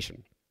your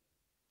iteration.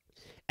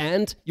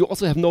 And you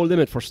also have no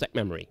limit for stack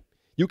memory.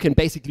 You can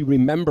basically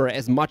remember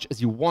as much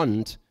as you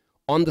want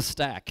on the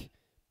stack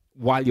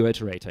while you're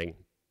iterating,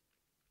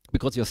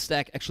 because your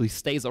stack actually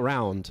stays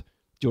around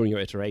during your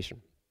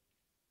iteration.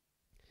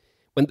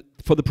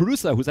 For the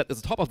producer who's at the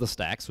top of the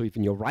stack, so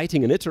even you're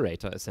writing an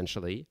iterator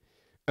essentially,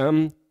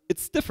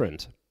 it's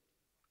different.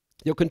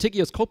 Your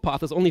contiguous code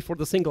path is only for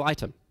the single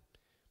item.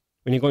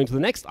 When you're going to the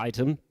next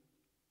item,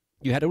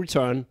 you had a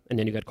return, and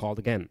then you get called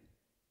again.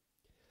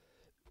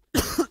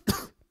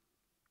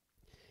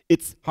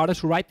 It's harder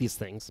to write these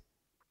things.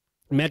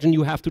 Imagine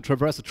you have to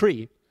traverse a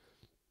tree.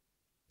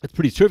 It's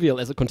pretty trivial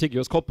as a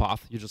contiguous code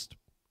path. You just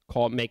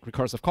make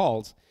recursive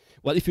calls.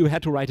 Well, if you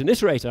had to write an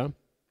iterator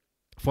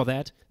for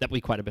that, that would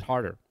be quite a bit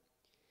harder.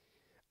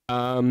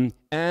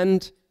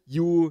 And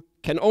you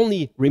can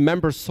only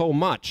remember so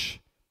much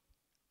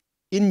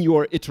in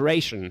your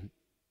iteration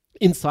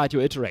inside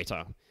your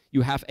iterator.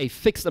 You have a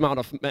fixed amount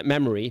of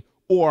memory,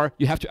 or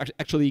you have to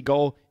actually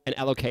go and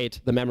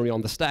allocate the memory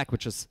on the stack,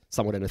 which is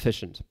somewhat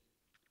inefficient.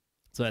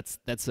 So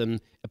that's a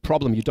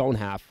problem you don't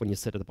have when you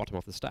sit at the bottom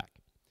of the stack.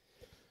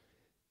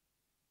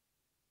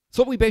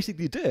 So what we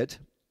basically did,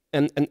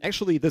 and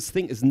actually this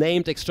thing is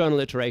named external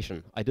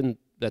iteration.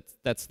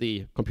 That's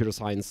the computer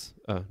science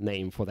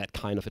name for that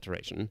kind of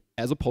iteration,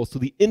 as opposed to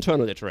the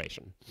internal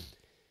iteration.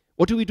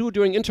 What do we do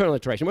during internal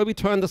iteration? Well, we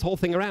turn this whole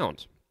thing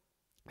around.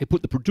 We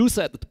put the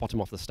producer at the bottom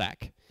of the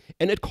stack,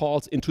 and it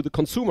calls into the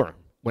consumer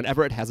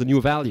whenever it has a new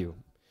value.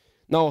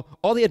 Now,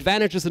 all the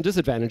advantages and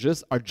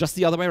disadvantages are just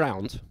the other way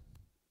around.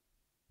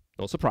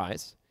 No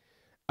surprise.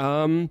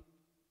 And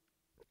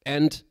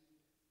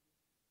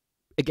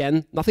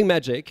again, nothing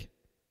magic.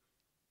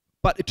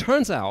 But it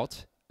turns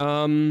out,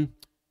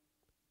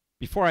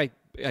 before I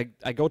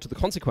go to the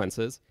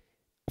consequences,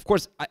 of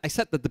course, I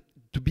said that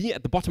to be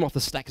at the bottom of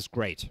the stack is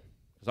great.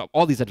 So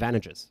all these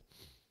advantages.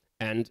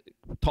 And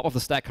top of the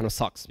stack kind of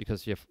sucks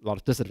because you have a lot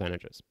of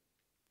disadvantages.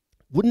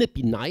 Wouldn't it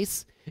be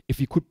nice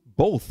if you could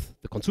both,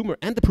 the consumer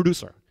and the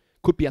producer,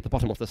 could be at the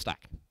bottom of the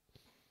stack?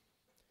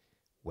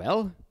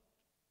 Well,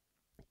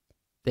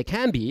 they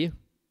can be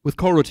with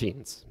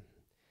coroutines.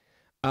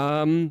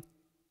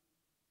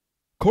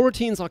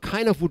 Coroutines are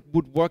kind of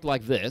would work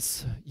like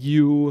this.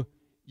 You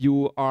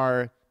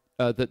are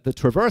the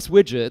traverse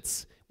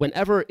widgets.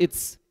 Whenever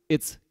it's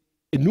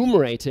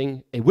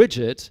enumerating a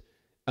widget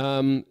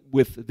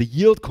with the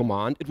yield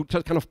command, it would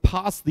kind of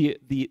pass the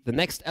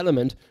next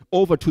element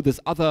over to this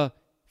other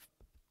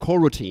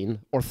coroutine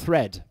or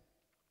thread.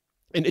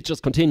 And it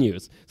just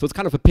continues. So it's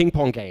kind of a ping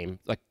pong game.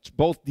 Like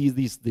both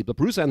the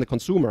producer and the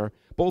consumer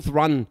both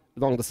run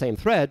along the same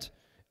thread,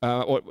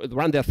 or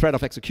run their thread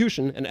of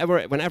execution. And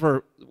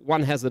whenever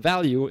one has a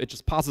value, it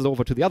just passes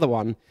over to the other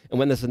one. And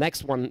when there's the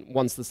next one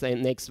wants the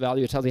same next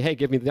value, it tells you, hey,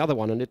 give me the other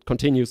one. And it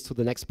continues to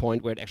the next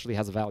point where it actually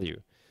has a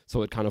value.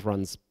 So it kind of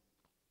runs.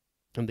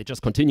 And they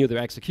just continue their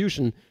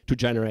execution to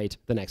generate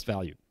the next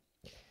value.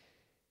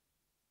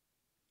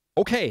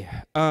 Okay,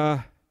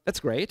 that's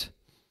great.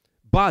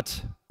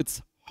 But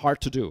it's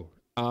hard to do.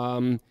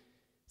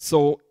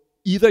 So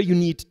either you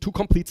need two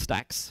complete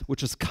stacks,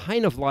 which is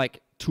kind of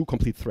like two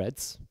complete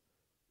threads,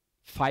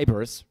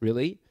 fibers,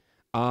 really.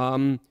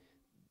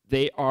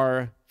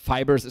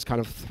 Fibers is kind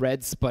of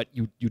threads, but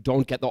you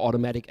don't get the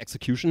automatic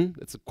execution.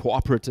 It's a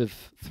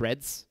cooperative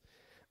threads.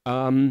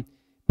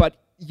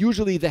 But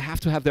usually they have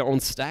to have their own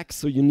stack,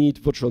 so you need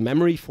virtual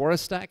memory for a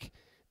stack.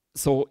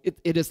 So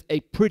it is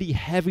a pretty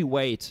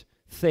heavyweight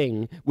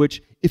thing,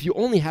 which if you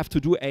only have to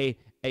do and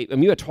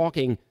we are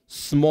talking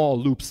small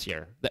loops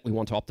here that we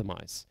want to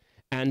optimize.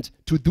 And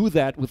to do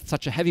that with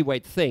such a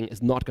heavyweight thing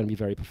is not going to be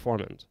very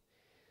performant.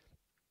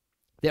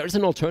 There is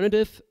an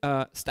alternative,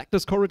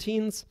 stackless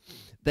coroutines.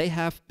 They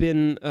have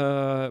been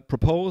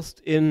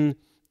proposed in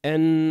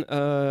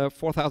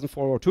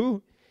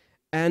N4402,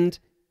 and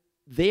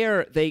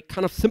there they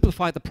kind of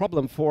simplified the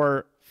problem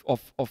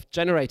of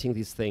generating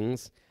these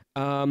things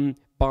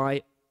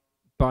by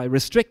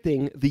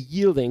restricting the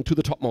yielding to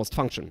the topmost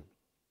function.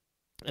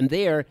 And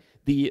there,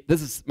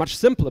 this is much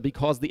simpler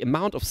because the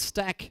amount of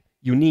stack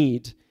you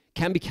need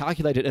can be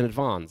calculated in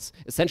advance.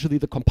 Essentially,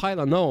 the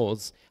compiler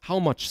knows how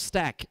much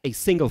stack a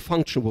single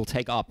function will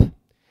take up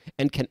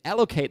and can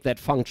allocate that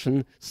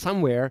function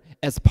somewhere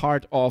as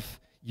part of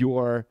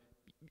your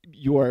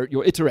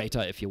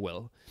iterator, if you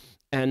will.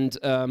 And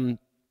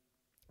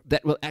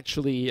that will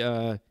actually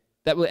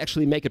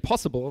make it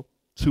possible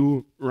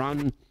to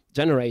run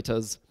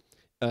generators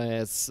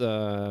as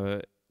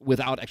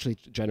without actually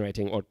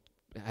generating or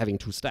having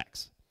two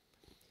stacks.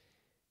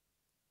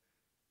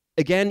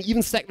 Again,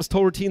 even stackless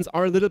tow routines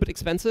are a little bit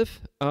expensive.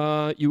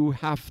 You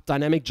have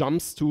dynamic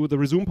jumps to the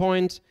resume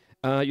point.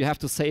 You have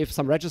to save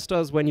some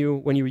registers when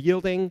you're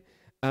yielding.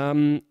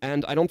 And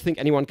I don't think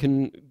anyone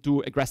can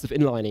do aggressive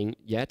inlining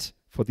yet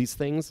for these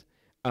things.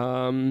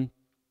 The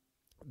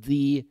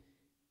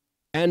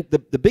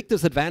big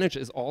disadvantage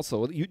is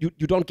also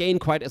you don't gain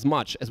quite as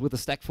much as with the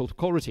stackful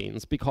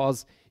coroutines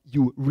because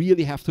you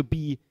really have to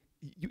be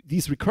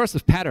these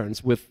recursive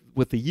patterns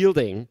with the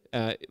yielding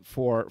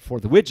for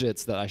the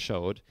widgets that I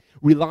showed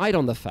relied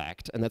on the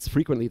fact, and that's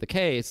frequently the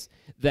case,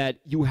 that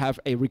you have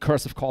a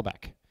recursive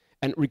callback.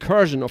 And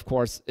recursion, of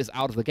course, is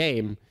out of the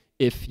game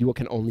if you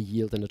can only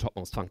yield in the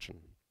topmost function.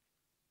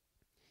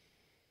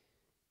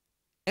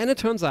 And it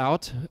turns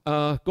out,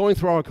 going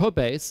through our code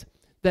base,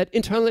 that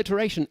internal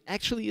iteration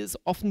actually is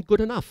often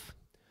good enough.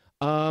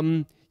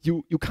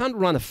 You can't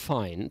run a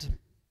find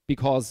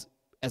because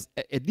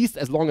at least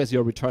as long as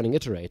you're returning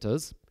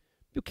iterators,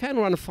 you can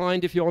run a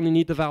find if you only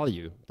need the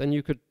value. Then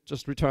you could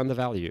just return the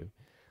value.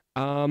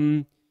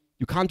 You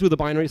can't do the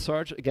binary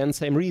search, again,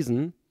 same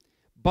reason,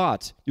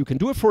 but you can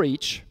do it for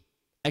each.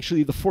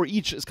 Actually, the for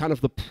each is kind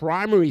of the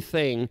primary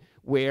thing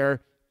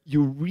where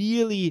you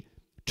really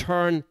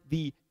turn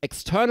the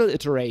external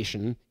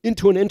iteration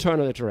into an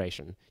internal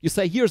iteration. You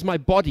say, here's my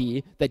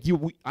body that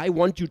I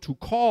want you to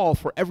call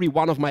for every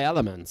one of my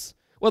elements.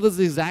 Well, this is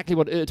exactly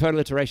what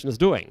internal iteration is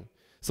doing.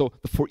 So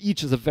the for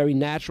each is a very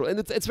natural, and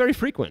it's very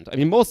frequent. I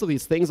mean, most of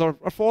these things are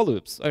for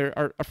loops,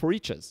 are for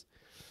eaches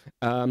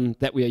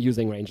that we are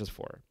using ranges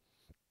for.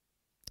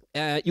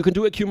 You can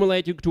do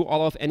accumulate, you can do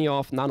all of, any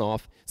of, none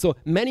of. So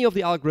many of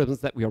the algorithms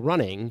that we are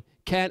running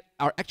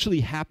are actually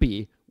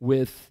happy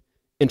with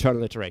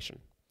internal iteration.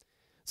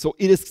 So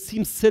it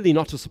seems silly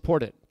not to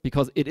support it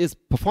because it is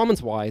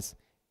performance-wise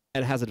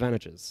and it has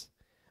advantages.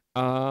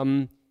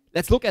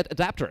 Let's look at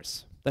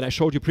adapters that I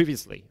showed you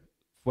previously,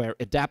 where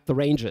adapt the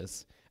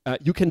ranges.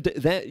 You can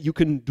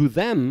do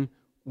them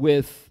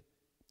with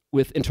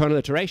internal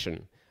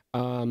iteration.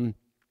 You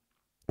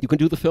can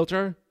do the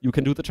filter, you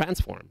can do the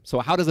transform.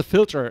 So how does a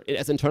filter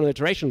as internal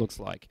iteration looks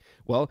like?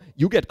 Well,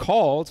 you get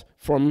called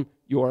from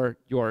your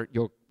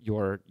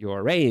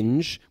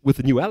range with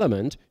a new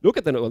element. Look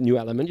at the new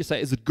element, you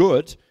say, is it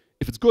good?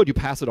 If it's good, you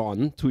pass it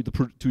on to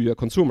your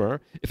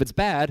consumer. If it's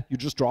bad, you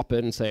just drop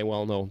it and say,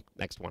 well, no,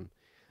 next one.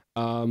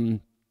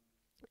 And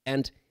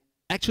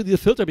actually, the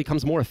filter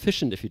becomes more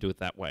efficient if you do it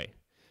that way.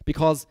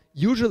 Because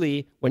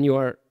usually, when you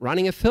are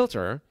running a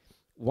filter,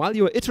 while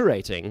you're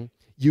iterating,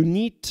 you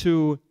need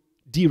to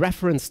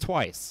dereference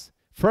twice.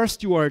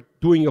 First, you are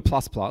doing your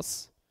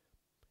plus,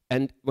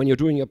 and when you're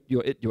doing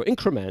your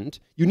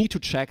increment, you need to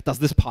check, does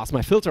this pass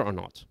my filter or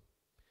not?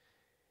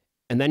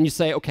 And then you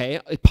say, okay,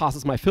 it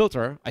passes my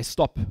filter, I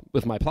stop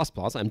with my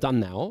plus, I'm done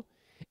now.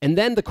 And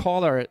then the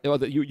caller, or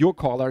your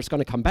caller is going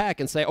to come back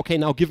and say, okay,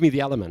 now give me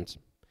the element.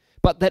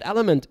 But that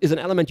element is an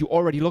element you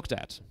already looked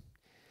at.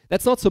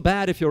 That's not so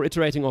bad if you're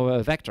iterating over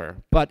a vector,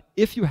 but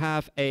if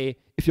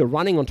you're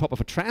running on top of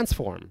a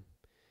transform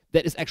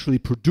that is actually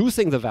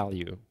producing the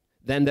value,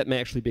 then that may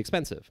actually be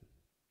expensive.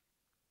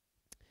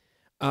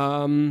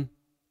 So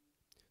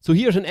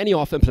here's an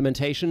any-off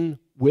implementation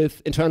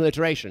with internal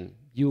iteration.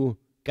 You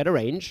get a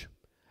range,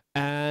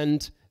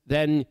 and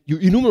then you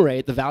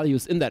enumerate the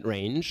values in that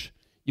range.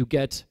 You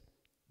get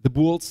the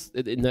bools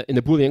in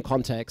the Boolean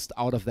context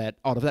out of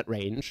that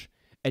range,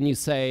 and you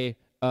say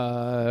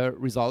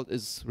result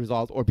is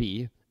result or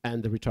B,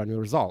 and the return your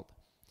result.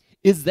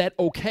 Is that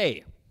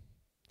okay?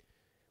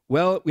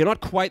 Well, we're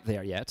not quite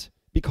there yet,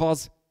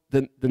 because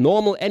the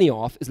normal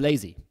any-off is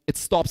lazy. It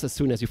stops as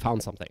soon as you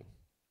found something.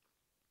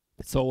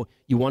 So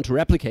you want to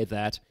replicate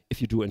that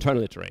if you do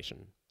internal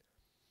iteration.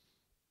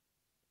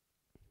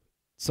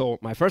 So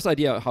my first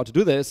idea how to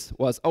do this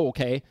was, oh,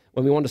 okay,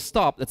 when we want to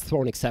stop, let's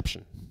throw an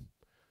exception.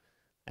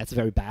 That's a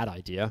very bad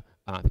idea,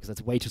 because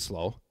that's way too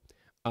slow.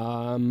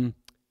 The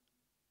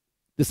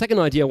second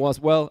idea was,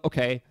 well,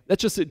 okay,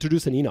 let's just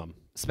introduce an enum,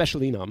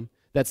 special enum,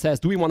 that says,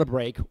 do we want to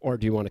break or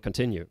do you want to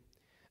continue?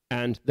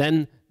 And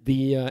then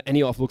the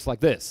any-off looks like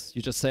this.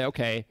 You just say,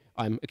 okay,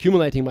 I'm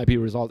accumulating my B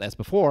result as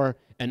before,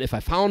 and if I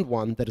found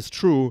one that is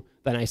true,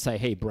 then I say,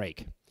 hey,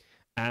 break.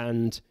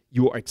 And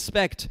you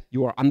expect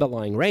your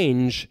underlying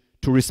range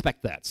to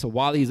respect that. So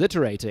while he's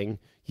iterating,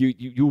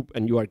 you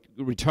are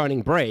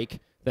returning break,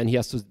 then he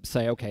has to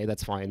say, okay,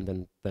 that's fine,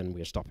 then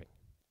we're stopping.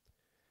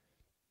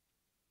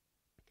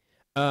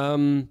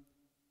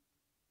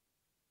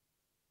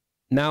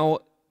 Now,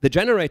 the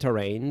generator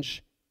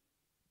range,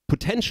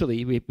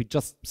 potentially, we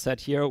just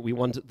said here, we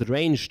want the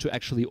range to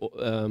actually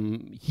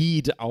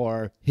heed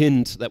our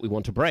hint that we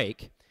want to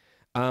break.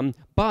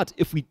 But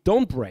if we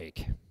don't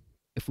break,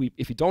 if we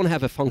don't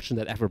have a function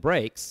that ever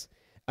breaks,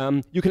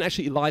 you can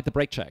actually elide the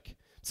break check.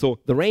 So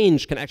the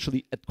range can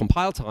actually, at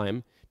compile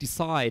time,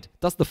 decide,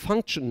 does the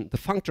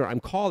functor I'm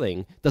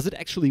calling, does it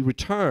actually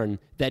return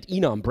that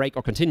enum, break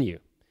or continue?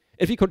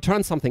 If you could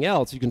return something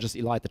else, you can just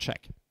elide the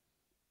check.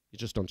 You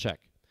just don't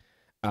check.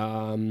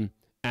 And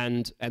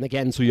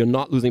again, so you're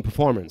not losing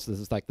performance. This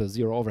is like the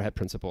zero overhead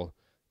principle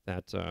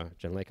that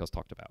Jen Lakos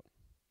talked about.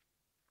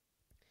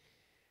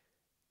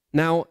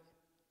 Now,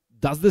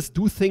 does this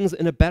do things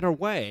in a better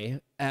way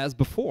as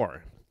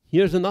before?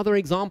 Here's another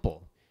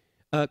example.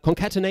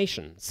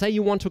 Concatenation. Say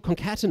you want to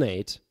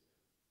concatenate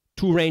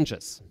two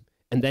ranges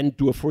and then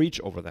do a for each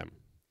over them.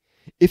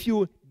 If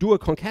you do a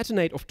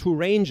concatenate of two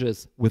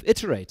ranges with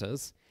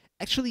iterators,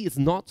 actually it's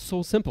not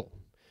so simple,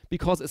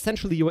 because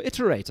essentially your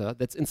iterator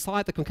that's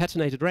inside the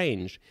concatenated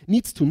range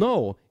needs to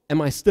know,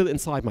 am I still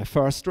inside my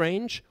first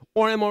range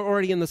or am I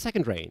already in the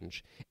second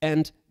range?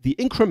 And the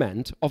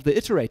increment of the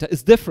iterator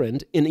is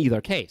different in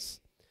either case.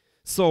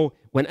 So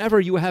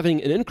whenever you're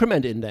having an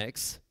increment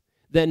index,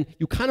 then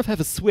you kind of have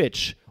a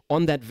switch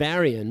on that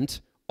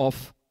variant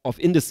of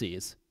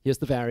indices. Here's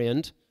the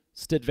variant,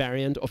 std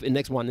variant of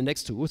index 1,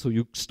 index 2. So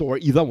you store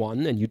either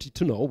one, and you need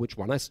to know which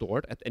one I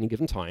stored at any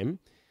given time.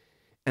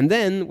 And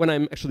then when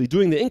I'm actually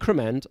doing the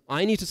increment,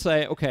 I need to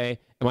say, okay,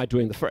 am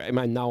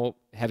I now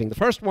having the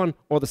first one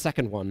or the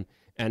second one?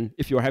 And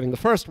if you're having the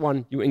first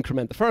one, you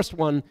increment the first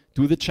one,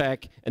 do the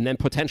check, and then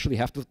potentially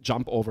have to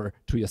jump over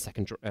to your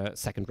second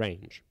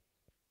range.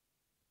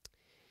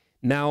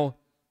 Now,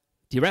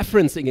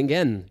 dereferencing,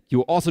 again,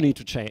 you also need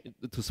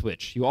to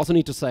switch. You also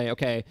need to say,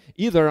 okay,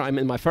 either I'm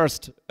in my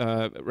first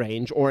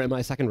range or in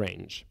my second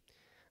range.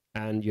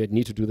 And you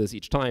need to do this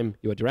each time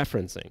you are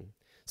dereferencing.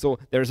 So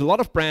there's a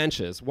lot of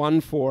branches, one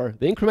for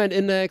the increment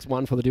index,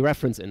 one for the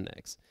dereference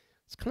index.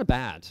 It's kind of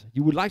bad.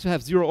 You would like to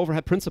have zero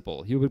overhead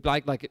principle. You would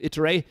like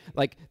iterate,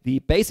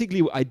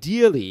 basically,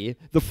 ideally,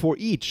 the for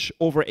each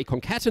over a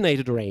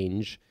concatenated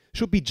range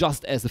should be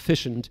just as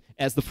efficient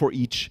as the for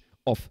each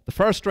of the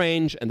first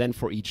range and then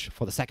for each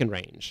for the second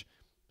range.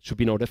 Should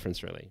be no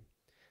difference, really.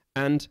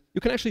 And you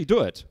can actually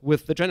do it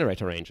with the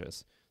generator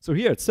ranges. So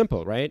here it's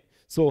simple, right?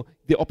 So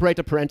the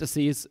operator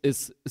parentheses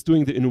is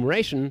doing the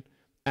enumeration,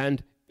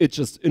 and it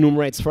just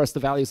enumerates first the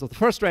values of the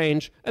first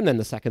range and then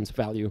the second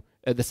value,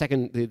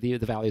 the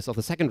values of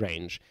the second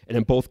range. And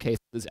in both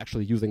cases, it's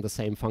actually using the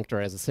same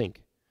functor as a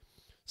sink.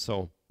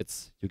 So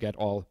you get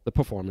all the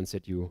performance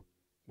that you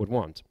would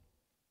want.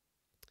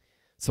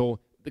 So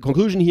the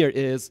conclusion here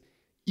is,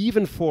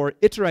 even for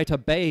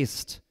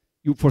iterator-based,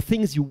 for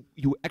things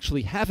you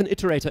actually have an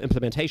iterator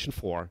implementation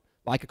for,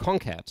 like a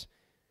concat,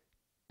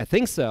 at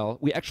ThinkCell,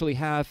 we actually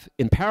have,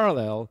 in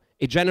parallel,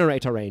 a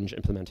generator range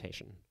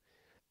implementation.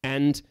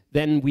 And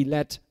then we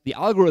let the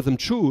algorithm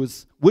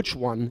choose which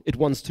one it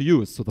wants to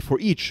use. So the for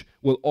each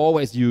will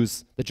always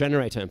use the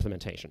generator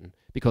implementation,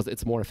 because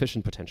it's more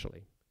efficient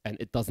potentially, and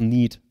it doesn't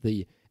need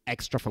the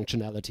extra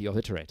functionality of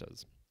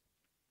iterators.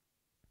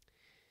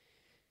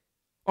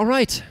 All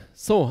right,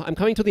 so I'm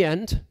coming to the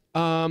end.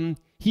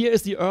 Here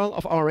is the URL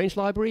of our range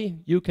library.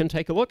 You can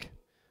take a look.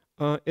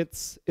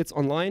 It's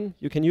online.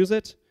 You can use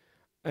it.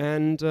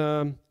 And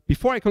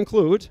before I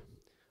conclude,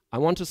 I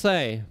want to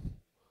say,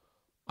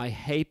 I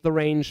hate the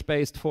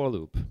range-based for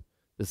loop.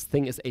 This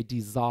thing is a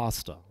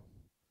disaster.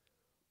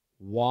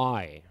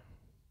 Why?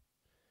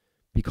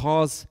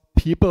 Because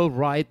people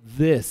write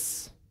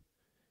this.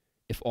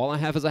 If all I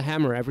have is a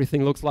hammer,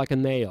 everything looks like a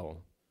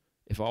nail.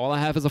 If all I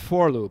have is a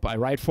for loop, I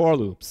write for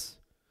loops.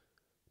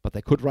 But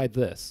they could write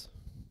this.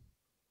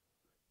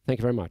 Thank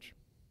you very much.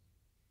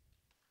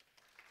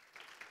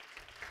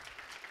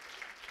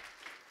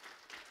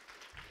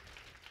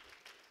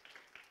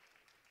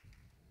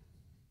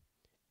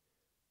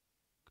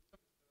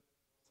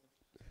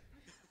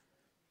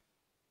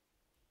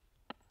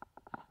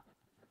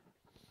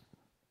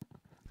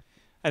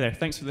 Hi there,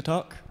 thanks for the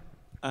talk.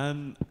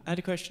 I had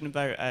a question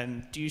about,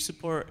 do you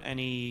support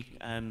any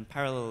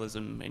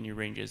parallelism in your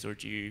ranges, or are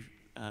you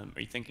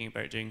thinking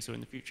about doing so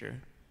in the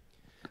future?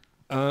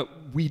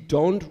 We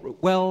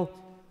don't. Well,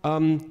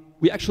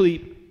 we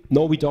actually,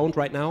 no, we don't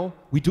right now.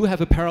 We do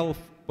have a parallel,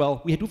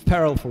 well, we do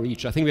parallel for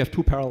each. I think we have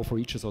 2 parallel for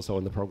eaches or so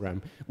in the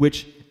program,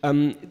 which,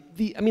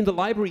 the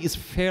library is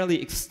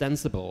fairly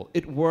extensible.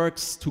 It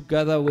works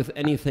together with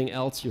anything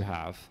else you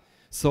have.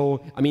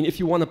 So, if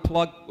you want to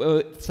plug,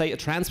 say, a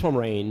transform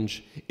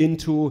range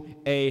into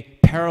a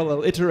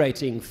parallel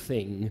iterating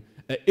thing,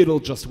 it'll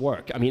just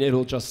work.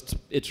 It'll just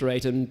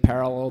iterate in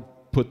parallel,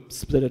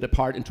 split it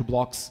apart into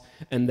blocks,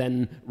 and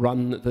then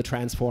run the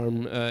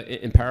transform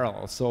in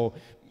parallel. So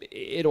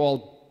it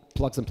all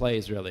plugs and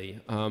plays, really.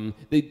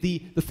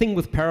 The thing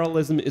with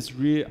parallelism is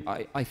really,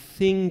 I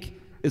think,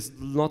 is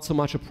not so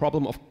much a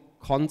problem of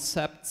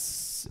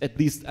concepts at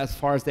least as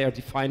far as they are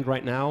defined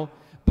right now,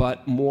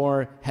 but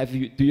more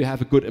do you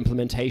have a good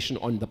implementation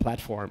on the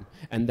platform?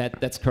 And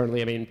that's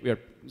currently, I mean, we're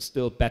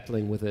still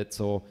battling with it.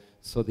 So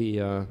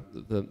the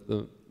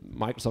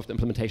Microsoft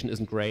implementation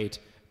isn't great,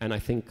 and I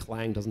think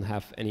Clang doesn't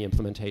have any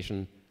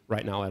implementation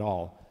right now at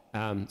all.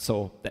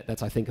 So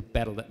that's, I think, a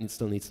battle that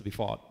still needs to be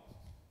fought.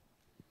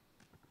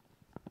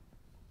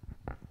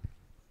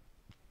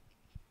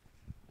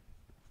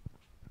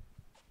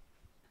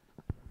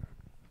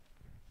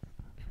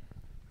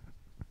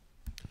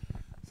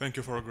 Thank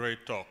you for a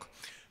great talk.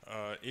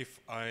 If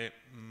I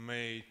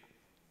may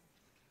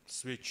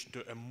switch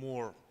to a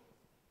more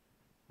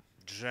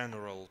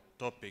general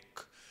topic,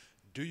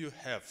 do you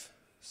have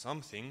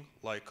something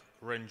like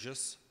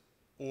ranges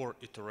or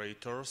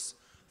iterators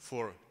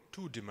for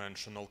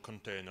two-dimensional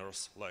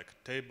containers like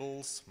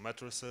tables,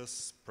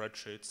 matrices,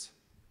 spreadsheets?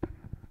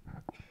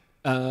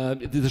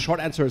 The short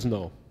answer is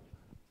no.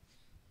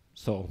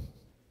 So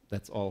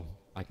that's all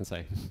I can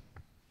say.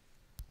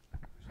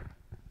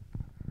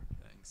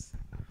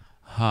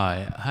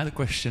 Hi, I had a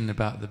question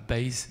about the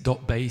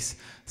base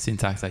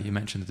syntax that you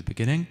mentioned at the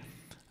beginning.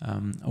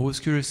 I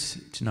was curious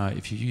to know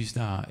if you use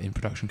that in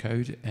production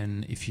code,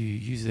 and if you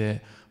use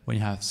it when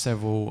you have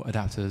several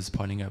adapters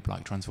piling up,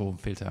 like transform,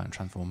 filter, and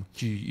transform.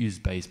 Do you use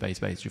base? Do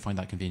you find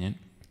that convenient?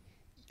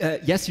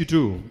 Yes, you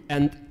do,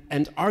 and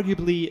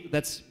arguably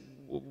that's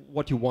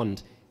what you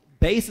want.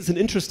 Base is an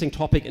interesting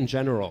topic in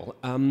general.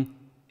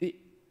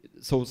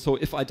 So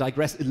if I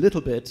digress a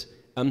little bit.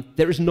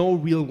 There is no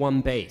real one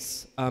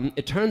base.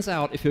 It turns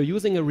out if you're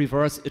using a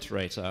reverse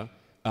iterator,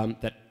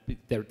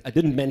 I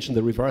didn't mention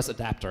the reverse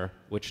adapter,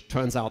 which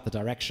turns out the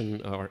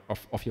direction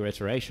of your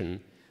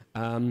iteration,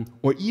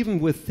 or even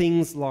with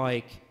things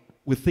like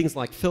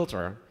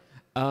filter,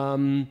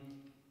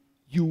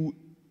 you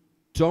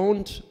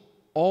don't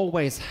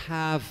always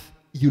have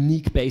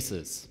unique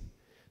bases.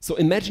 So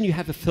imagine you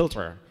have a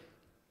filter.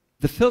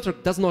 The filter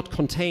does not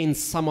contain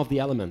some of the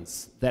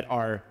elements that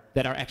are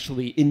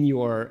actually in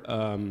your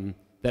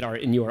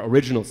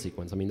original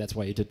sequence. I mean, that's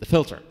why you did the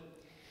filter.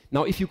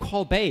 Now, if you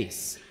call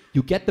base,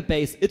 you get the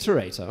base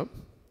iterator,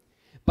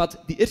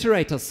 but the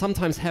iterators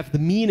sometimes have the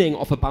meaning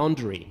of a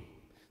boundary.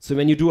 So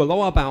when you do a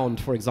lower bound,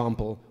 for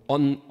example,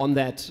 on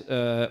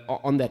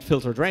that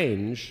filtered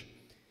range,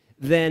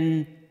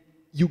 then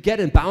you get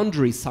a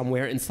boundary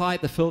somewhere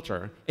inside the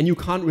filter, and you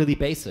can't really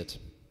base it.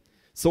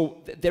 So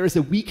there is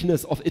a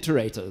weakness of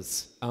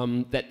iterators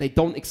that they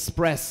don't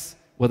express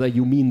whether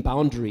you mean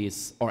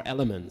boundaries or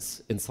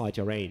elements inside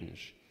your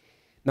range.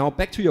 Now,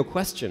 back to your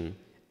question.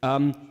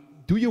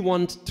 Do you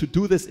want to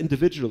do this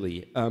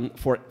individually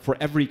for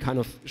every kind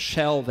of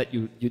shell that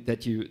you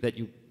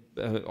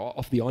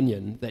of the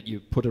onion that you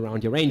put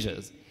around your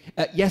ranges?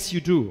 Yes,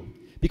 you do,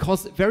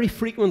 because very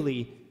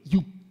frequently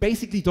you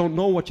basically don't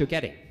know what you're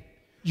getting.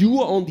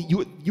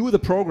 You the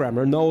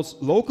programmer, knows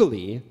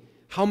locally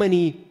how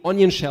many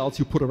onion shells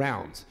you put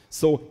around.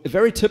 So a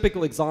very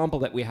typical example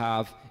that we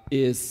have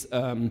is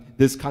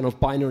this kind of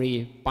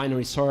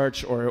binary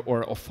search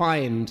or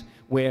find,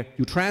 where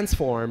you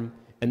transform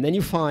and then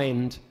you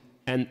find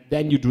and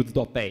then you do the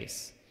dot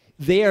base.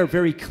 There,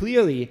 very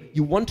clearly,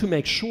 you want to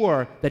make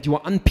sure that you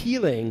are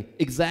unpeeling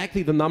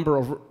exactly the number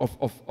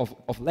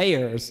of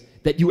layers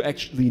that you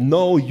actually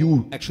know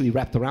you actually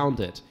wrapped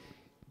around it.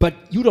 But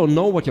you don't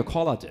know what your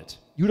caller did.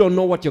 You don't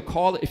know what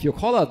if your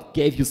caller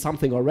gave you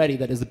something already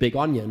that is a big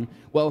onion,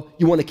 well,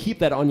 you want to keep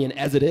that onion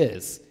as it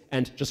is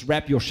and just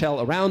wrap your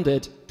shell around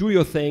it, do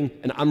your thing,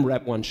 and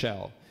unwrap one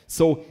shell.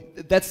 So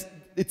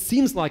it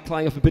seems like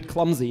Clang a bit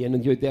clumsy,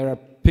 and there are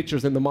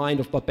pictures in the mind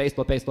of dot base,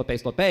 dot base, dot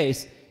base, dot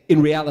base.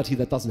 In reality,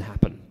 that doesn't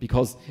happen,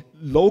 because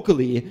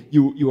locally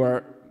you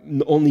are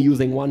only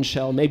using one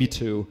shell, maybe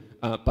two,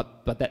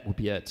 but that would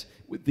be it.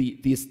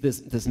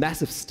 This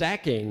massive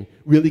stacking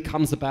really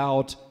comes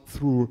about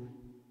through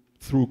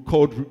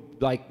code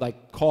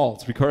like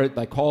calls, recurrent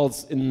like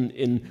calls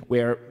in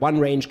where one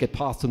range get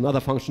passed to another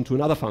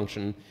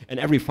function, and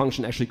every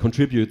function actually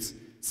contributes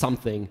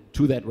something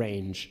to that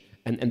range,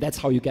 and that's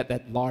how you get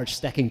that large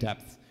stacking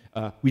depth.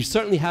 We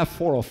certainly have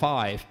 4 or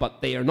 5,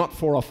 but they are not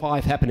 4 or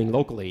 5 happening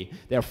locally.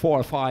 They are 4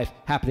 or 5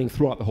 happening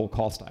throughout the whole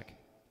call stack.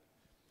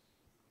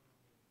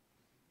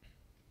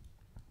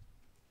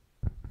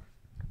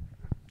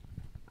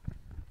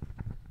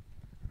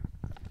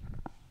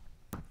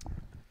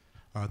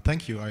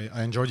 Thank you.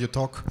 I enjoyed your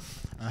talk.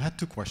 I had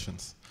 2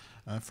 questions.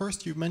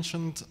 First, you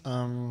mentioned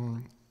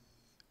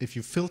if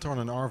you filter on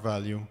an R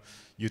value,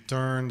 you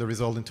turn the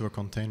result into a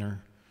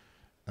container.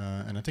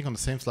 And I think on the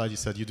same slide you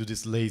said you do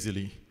this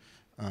lazily.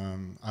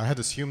 I had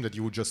assumed that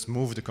you would just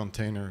move the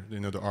container,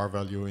 the R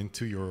value,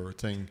 into your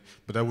thing,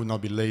 but that would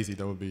not be lazy.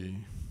 That would be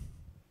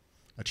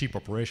a cheap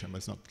operation, but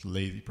it's not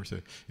lazy per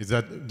se.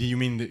 Do you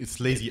mean it's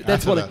lazy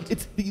after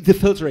that? The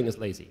filtering is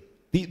lazy.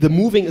 The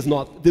moving is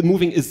not. The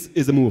moving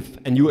is a move,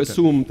 and you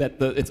assume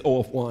that it's O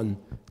of 1,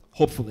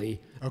 hopefully,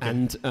 okay.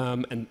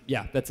 And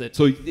yeah, that's it.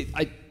 So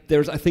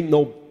I think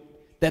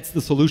that's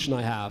the solution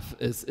I have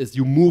is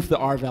you move the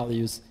R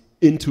values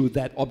into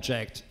that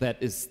object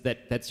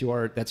that's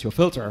your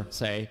filter,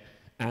 say,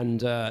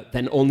 And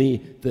then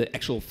only the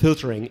actual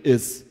filtering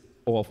is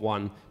O of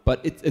 1,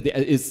 but it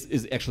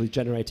is actually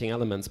generating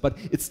elements. But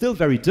it's still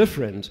very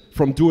different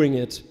from doing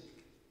it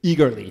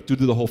eagerly, to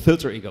do the whole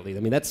filter eagerly. I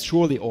mean, that's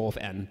surely O of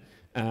n,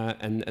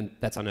 and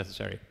that's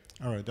unnecessary.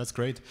 All right, that's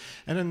great.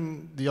 And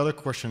then the other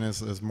question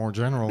is more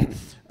general.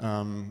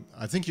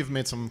 I think you've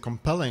made some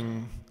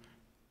compelling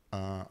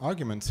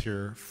arguments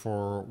here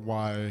for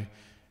why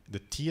the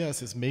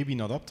TS is maybe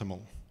not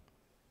optimal,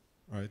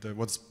 right?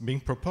 What's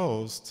being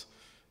proposed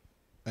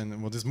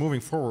and what is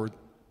moving forward,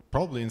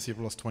 probably in C++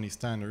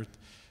 standard,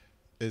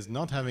 is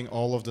not having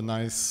all of the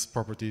nice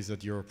properties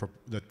that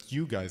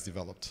you guys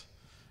developed.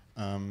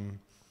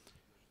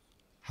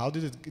 How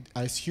did it?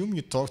 I assume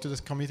you talked to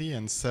this committee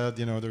and said,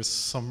 you know,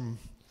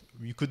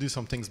 you could do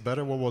some things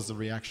better. What was the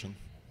reaction?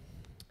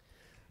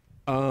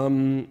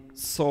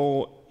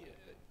 So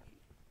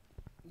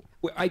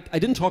I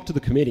didn't talk to the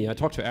committee. I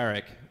talked to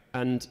Eric,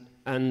 and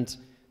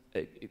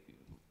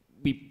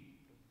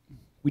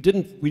we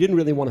didn't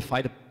really want to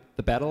fight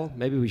the battle.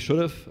 Maybe we should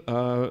have,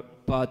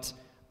 but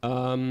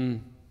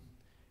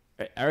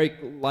Eric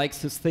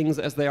likes his things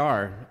as they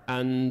are,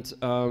 and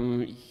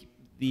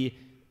the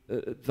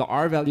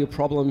R value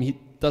problem he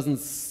doesn't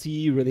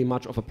see really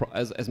much of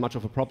as much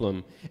of a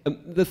problem.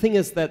 The thing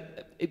is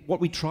that what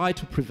we try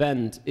to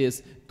prevent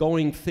is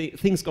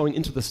things going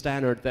into the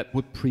standard that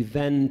would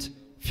prevent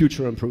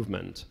future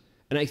improvement.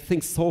 And I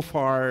think so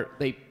far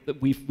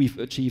we've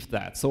achieved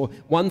that. So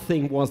one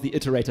thing was the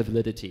iterator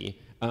validity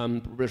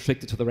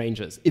restricted to the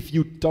ranges. If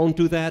you don't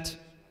do that,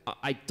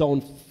 I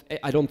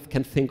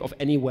can think of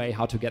any way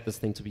how to get this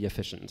thing to be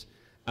efficient.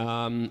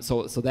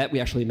 So that we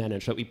actually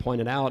managed. That we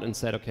pointed out and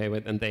said, okay,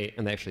 and they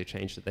actually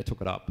changed it. They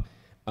took it up.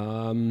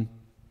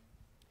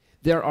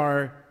 There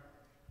are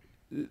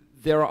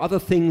other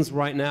things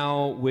right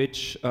now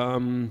which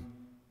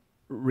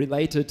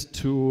related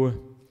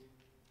to.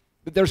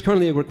 There's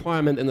currently a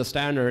requirement in the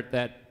standard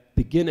that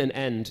begin and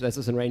end. This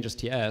is in ranges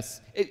TS.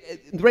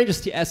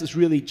 Ranges TS is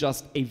really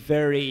just a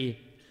very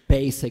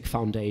basic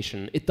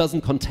foundation. It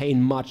doesn't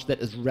contain much that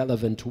is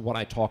relevant to what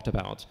I talked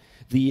about.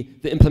 The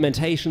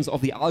implementations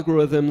of the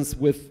algorithms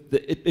with the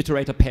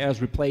iterator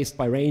pairs replaced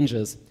by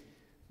ranges,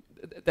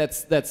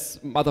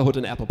 that's motherhood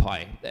and apple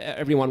pie.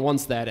 Everyone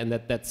wants that, and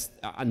that's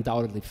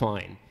undoubtedly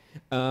fine.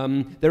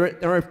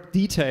 There are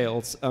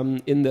details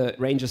in the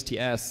ranges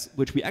TS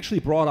which we actually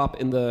brought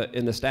up in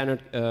the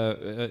standard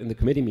in the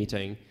committee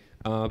meeting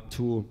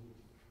to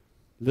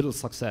little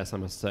success, I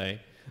must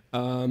say.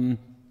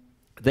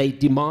 They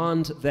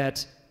demand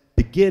that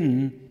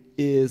begin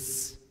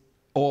is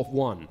O of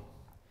 1,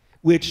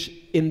 which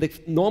in the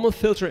normal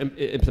filter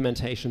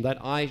implementation that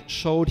I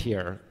showed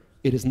here,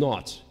 it is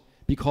not,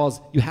 because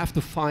you have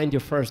to find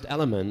your first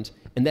element,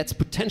 and that's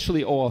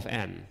potentially O of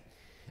n.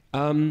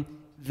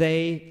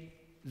 They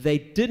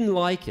didn't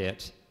like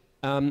it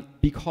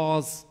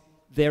because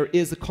there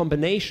is a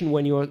combination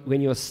when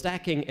you're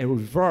stacking a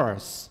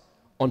reverse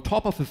on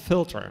top of a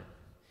filter.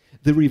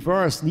 The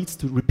reverse needs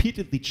to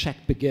repeatedly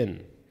check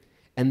begin.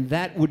 And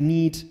that would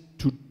need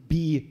to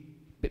be,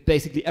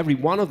 basically every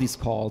one of these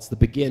calls, the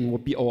begin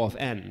would be O of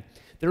n.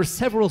 There are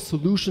several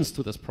solutions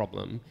to this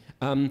problem.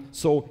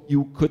 So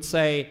you could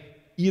say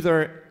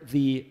either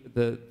the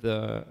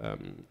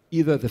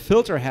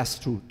filter has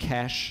to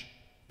cache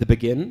the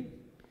begin,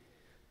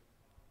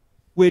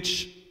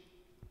 which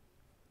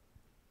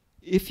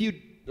if you,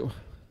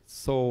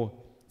 so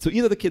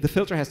either the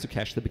filter has to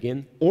cache the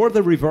begin or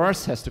the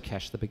reverse has to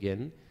cache the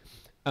begin.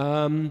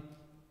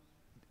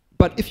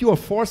 But if you are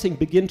forcing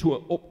begin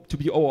to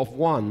be O of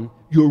 1,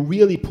 you're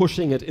really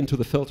pushing it into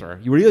the filter.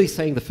 You're really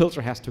saying the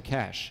filter has to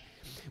cache,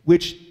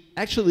 which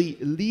actually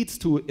leads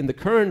to, in the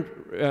current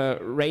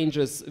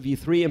ranges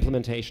v3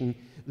 implementation,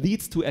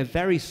 leads to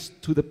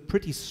the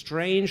pretty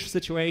strange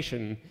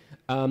situation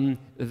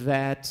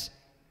that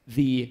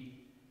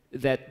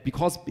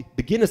because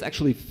begin is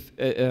actually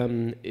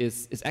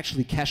is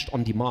actually cached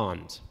on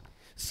demand,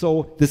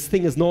 so this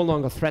thing is no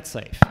longer thread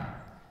safe.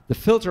 The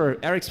filter,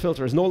 Eric's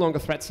filter, is no longer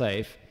thread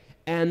safe.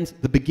 And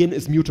the begin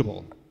is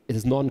mutable. It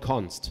is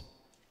non-const.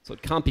 So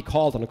it can't be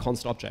called on a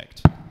const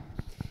object.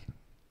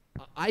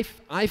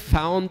 I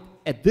found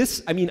at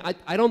this, I mean,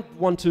 I don't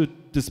want to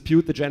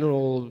dispute the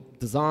general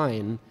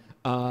design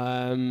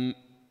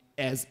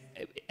as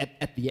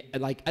at the,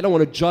 like, I don't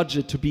want to judge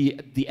it to be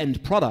the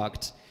end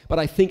product, but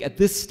I think at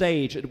this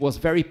stage it was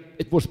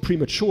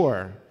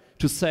premature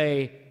to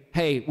say,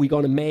 hey, we're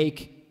going to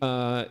make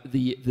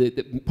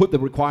put the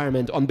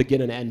requirement on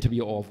begin and end to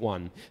be O of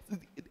 1.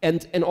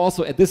 And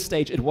also at this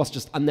stage it was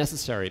just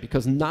unnecessary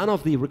because none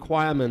of the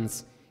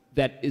requirements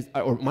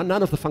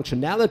none of the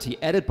functionality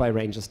added by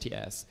ranges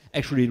TS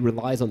actually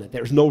relies on it.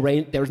 There's no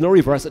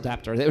reverse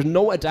adapter. There's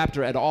no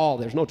adapter at all.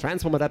 There's no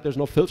transform adapter. There's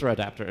no filter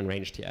adapter in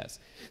range TS.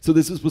 So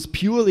this was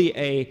purely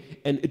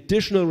an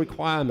additional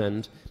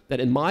requirement that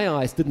in my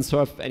eyes didn't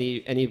serve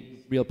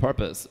any real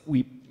purpose.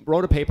 We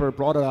wrote a paper,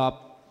 brought it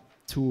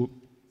up to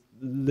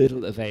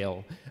little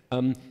avail.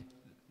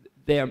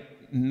 There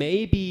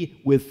may be,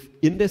 with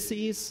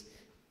indices,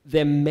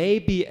 there may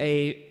be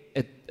a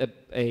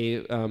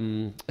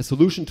a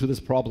solution to this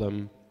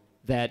problem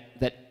that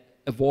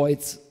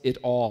avoids it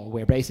all,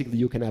 where basically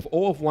you can have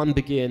O of 1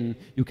 begin,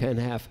 you can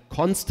have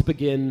const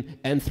begin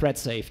and thread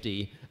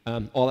safety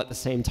all at the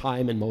same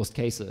time in most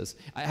cases.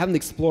 I haven't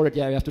explored it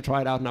yet, we have to try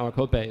it out in our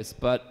code base,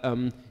 but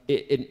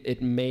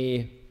it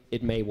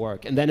may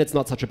work. And then it's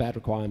not such a bad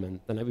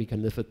requirement. Then we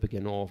can live with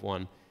begin O of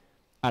 1.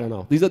 I don't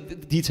know. These are the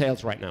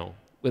details right now.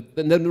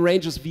 And then the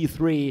ranges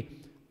v3,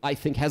 I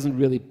think hasn't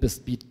really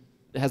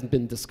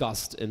been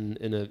discussed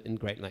in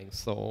great length.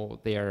 So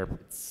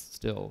it's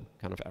still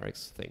kind of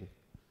Eric's thing.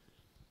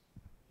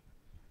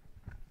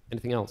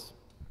 Anything else?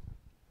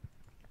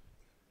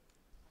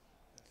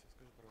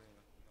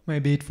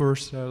 Maybe it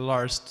was the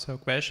last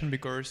question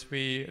because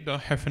we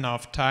don't have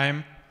enough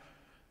time,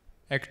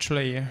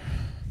 actually.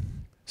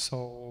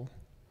 So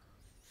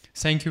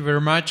thank you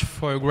very much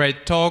for a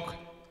great talk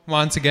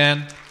once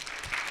again.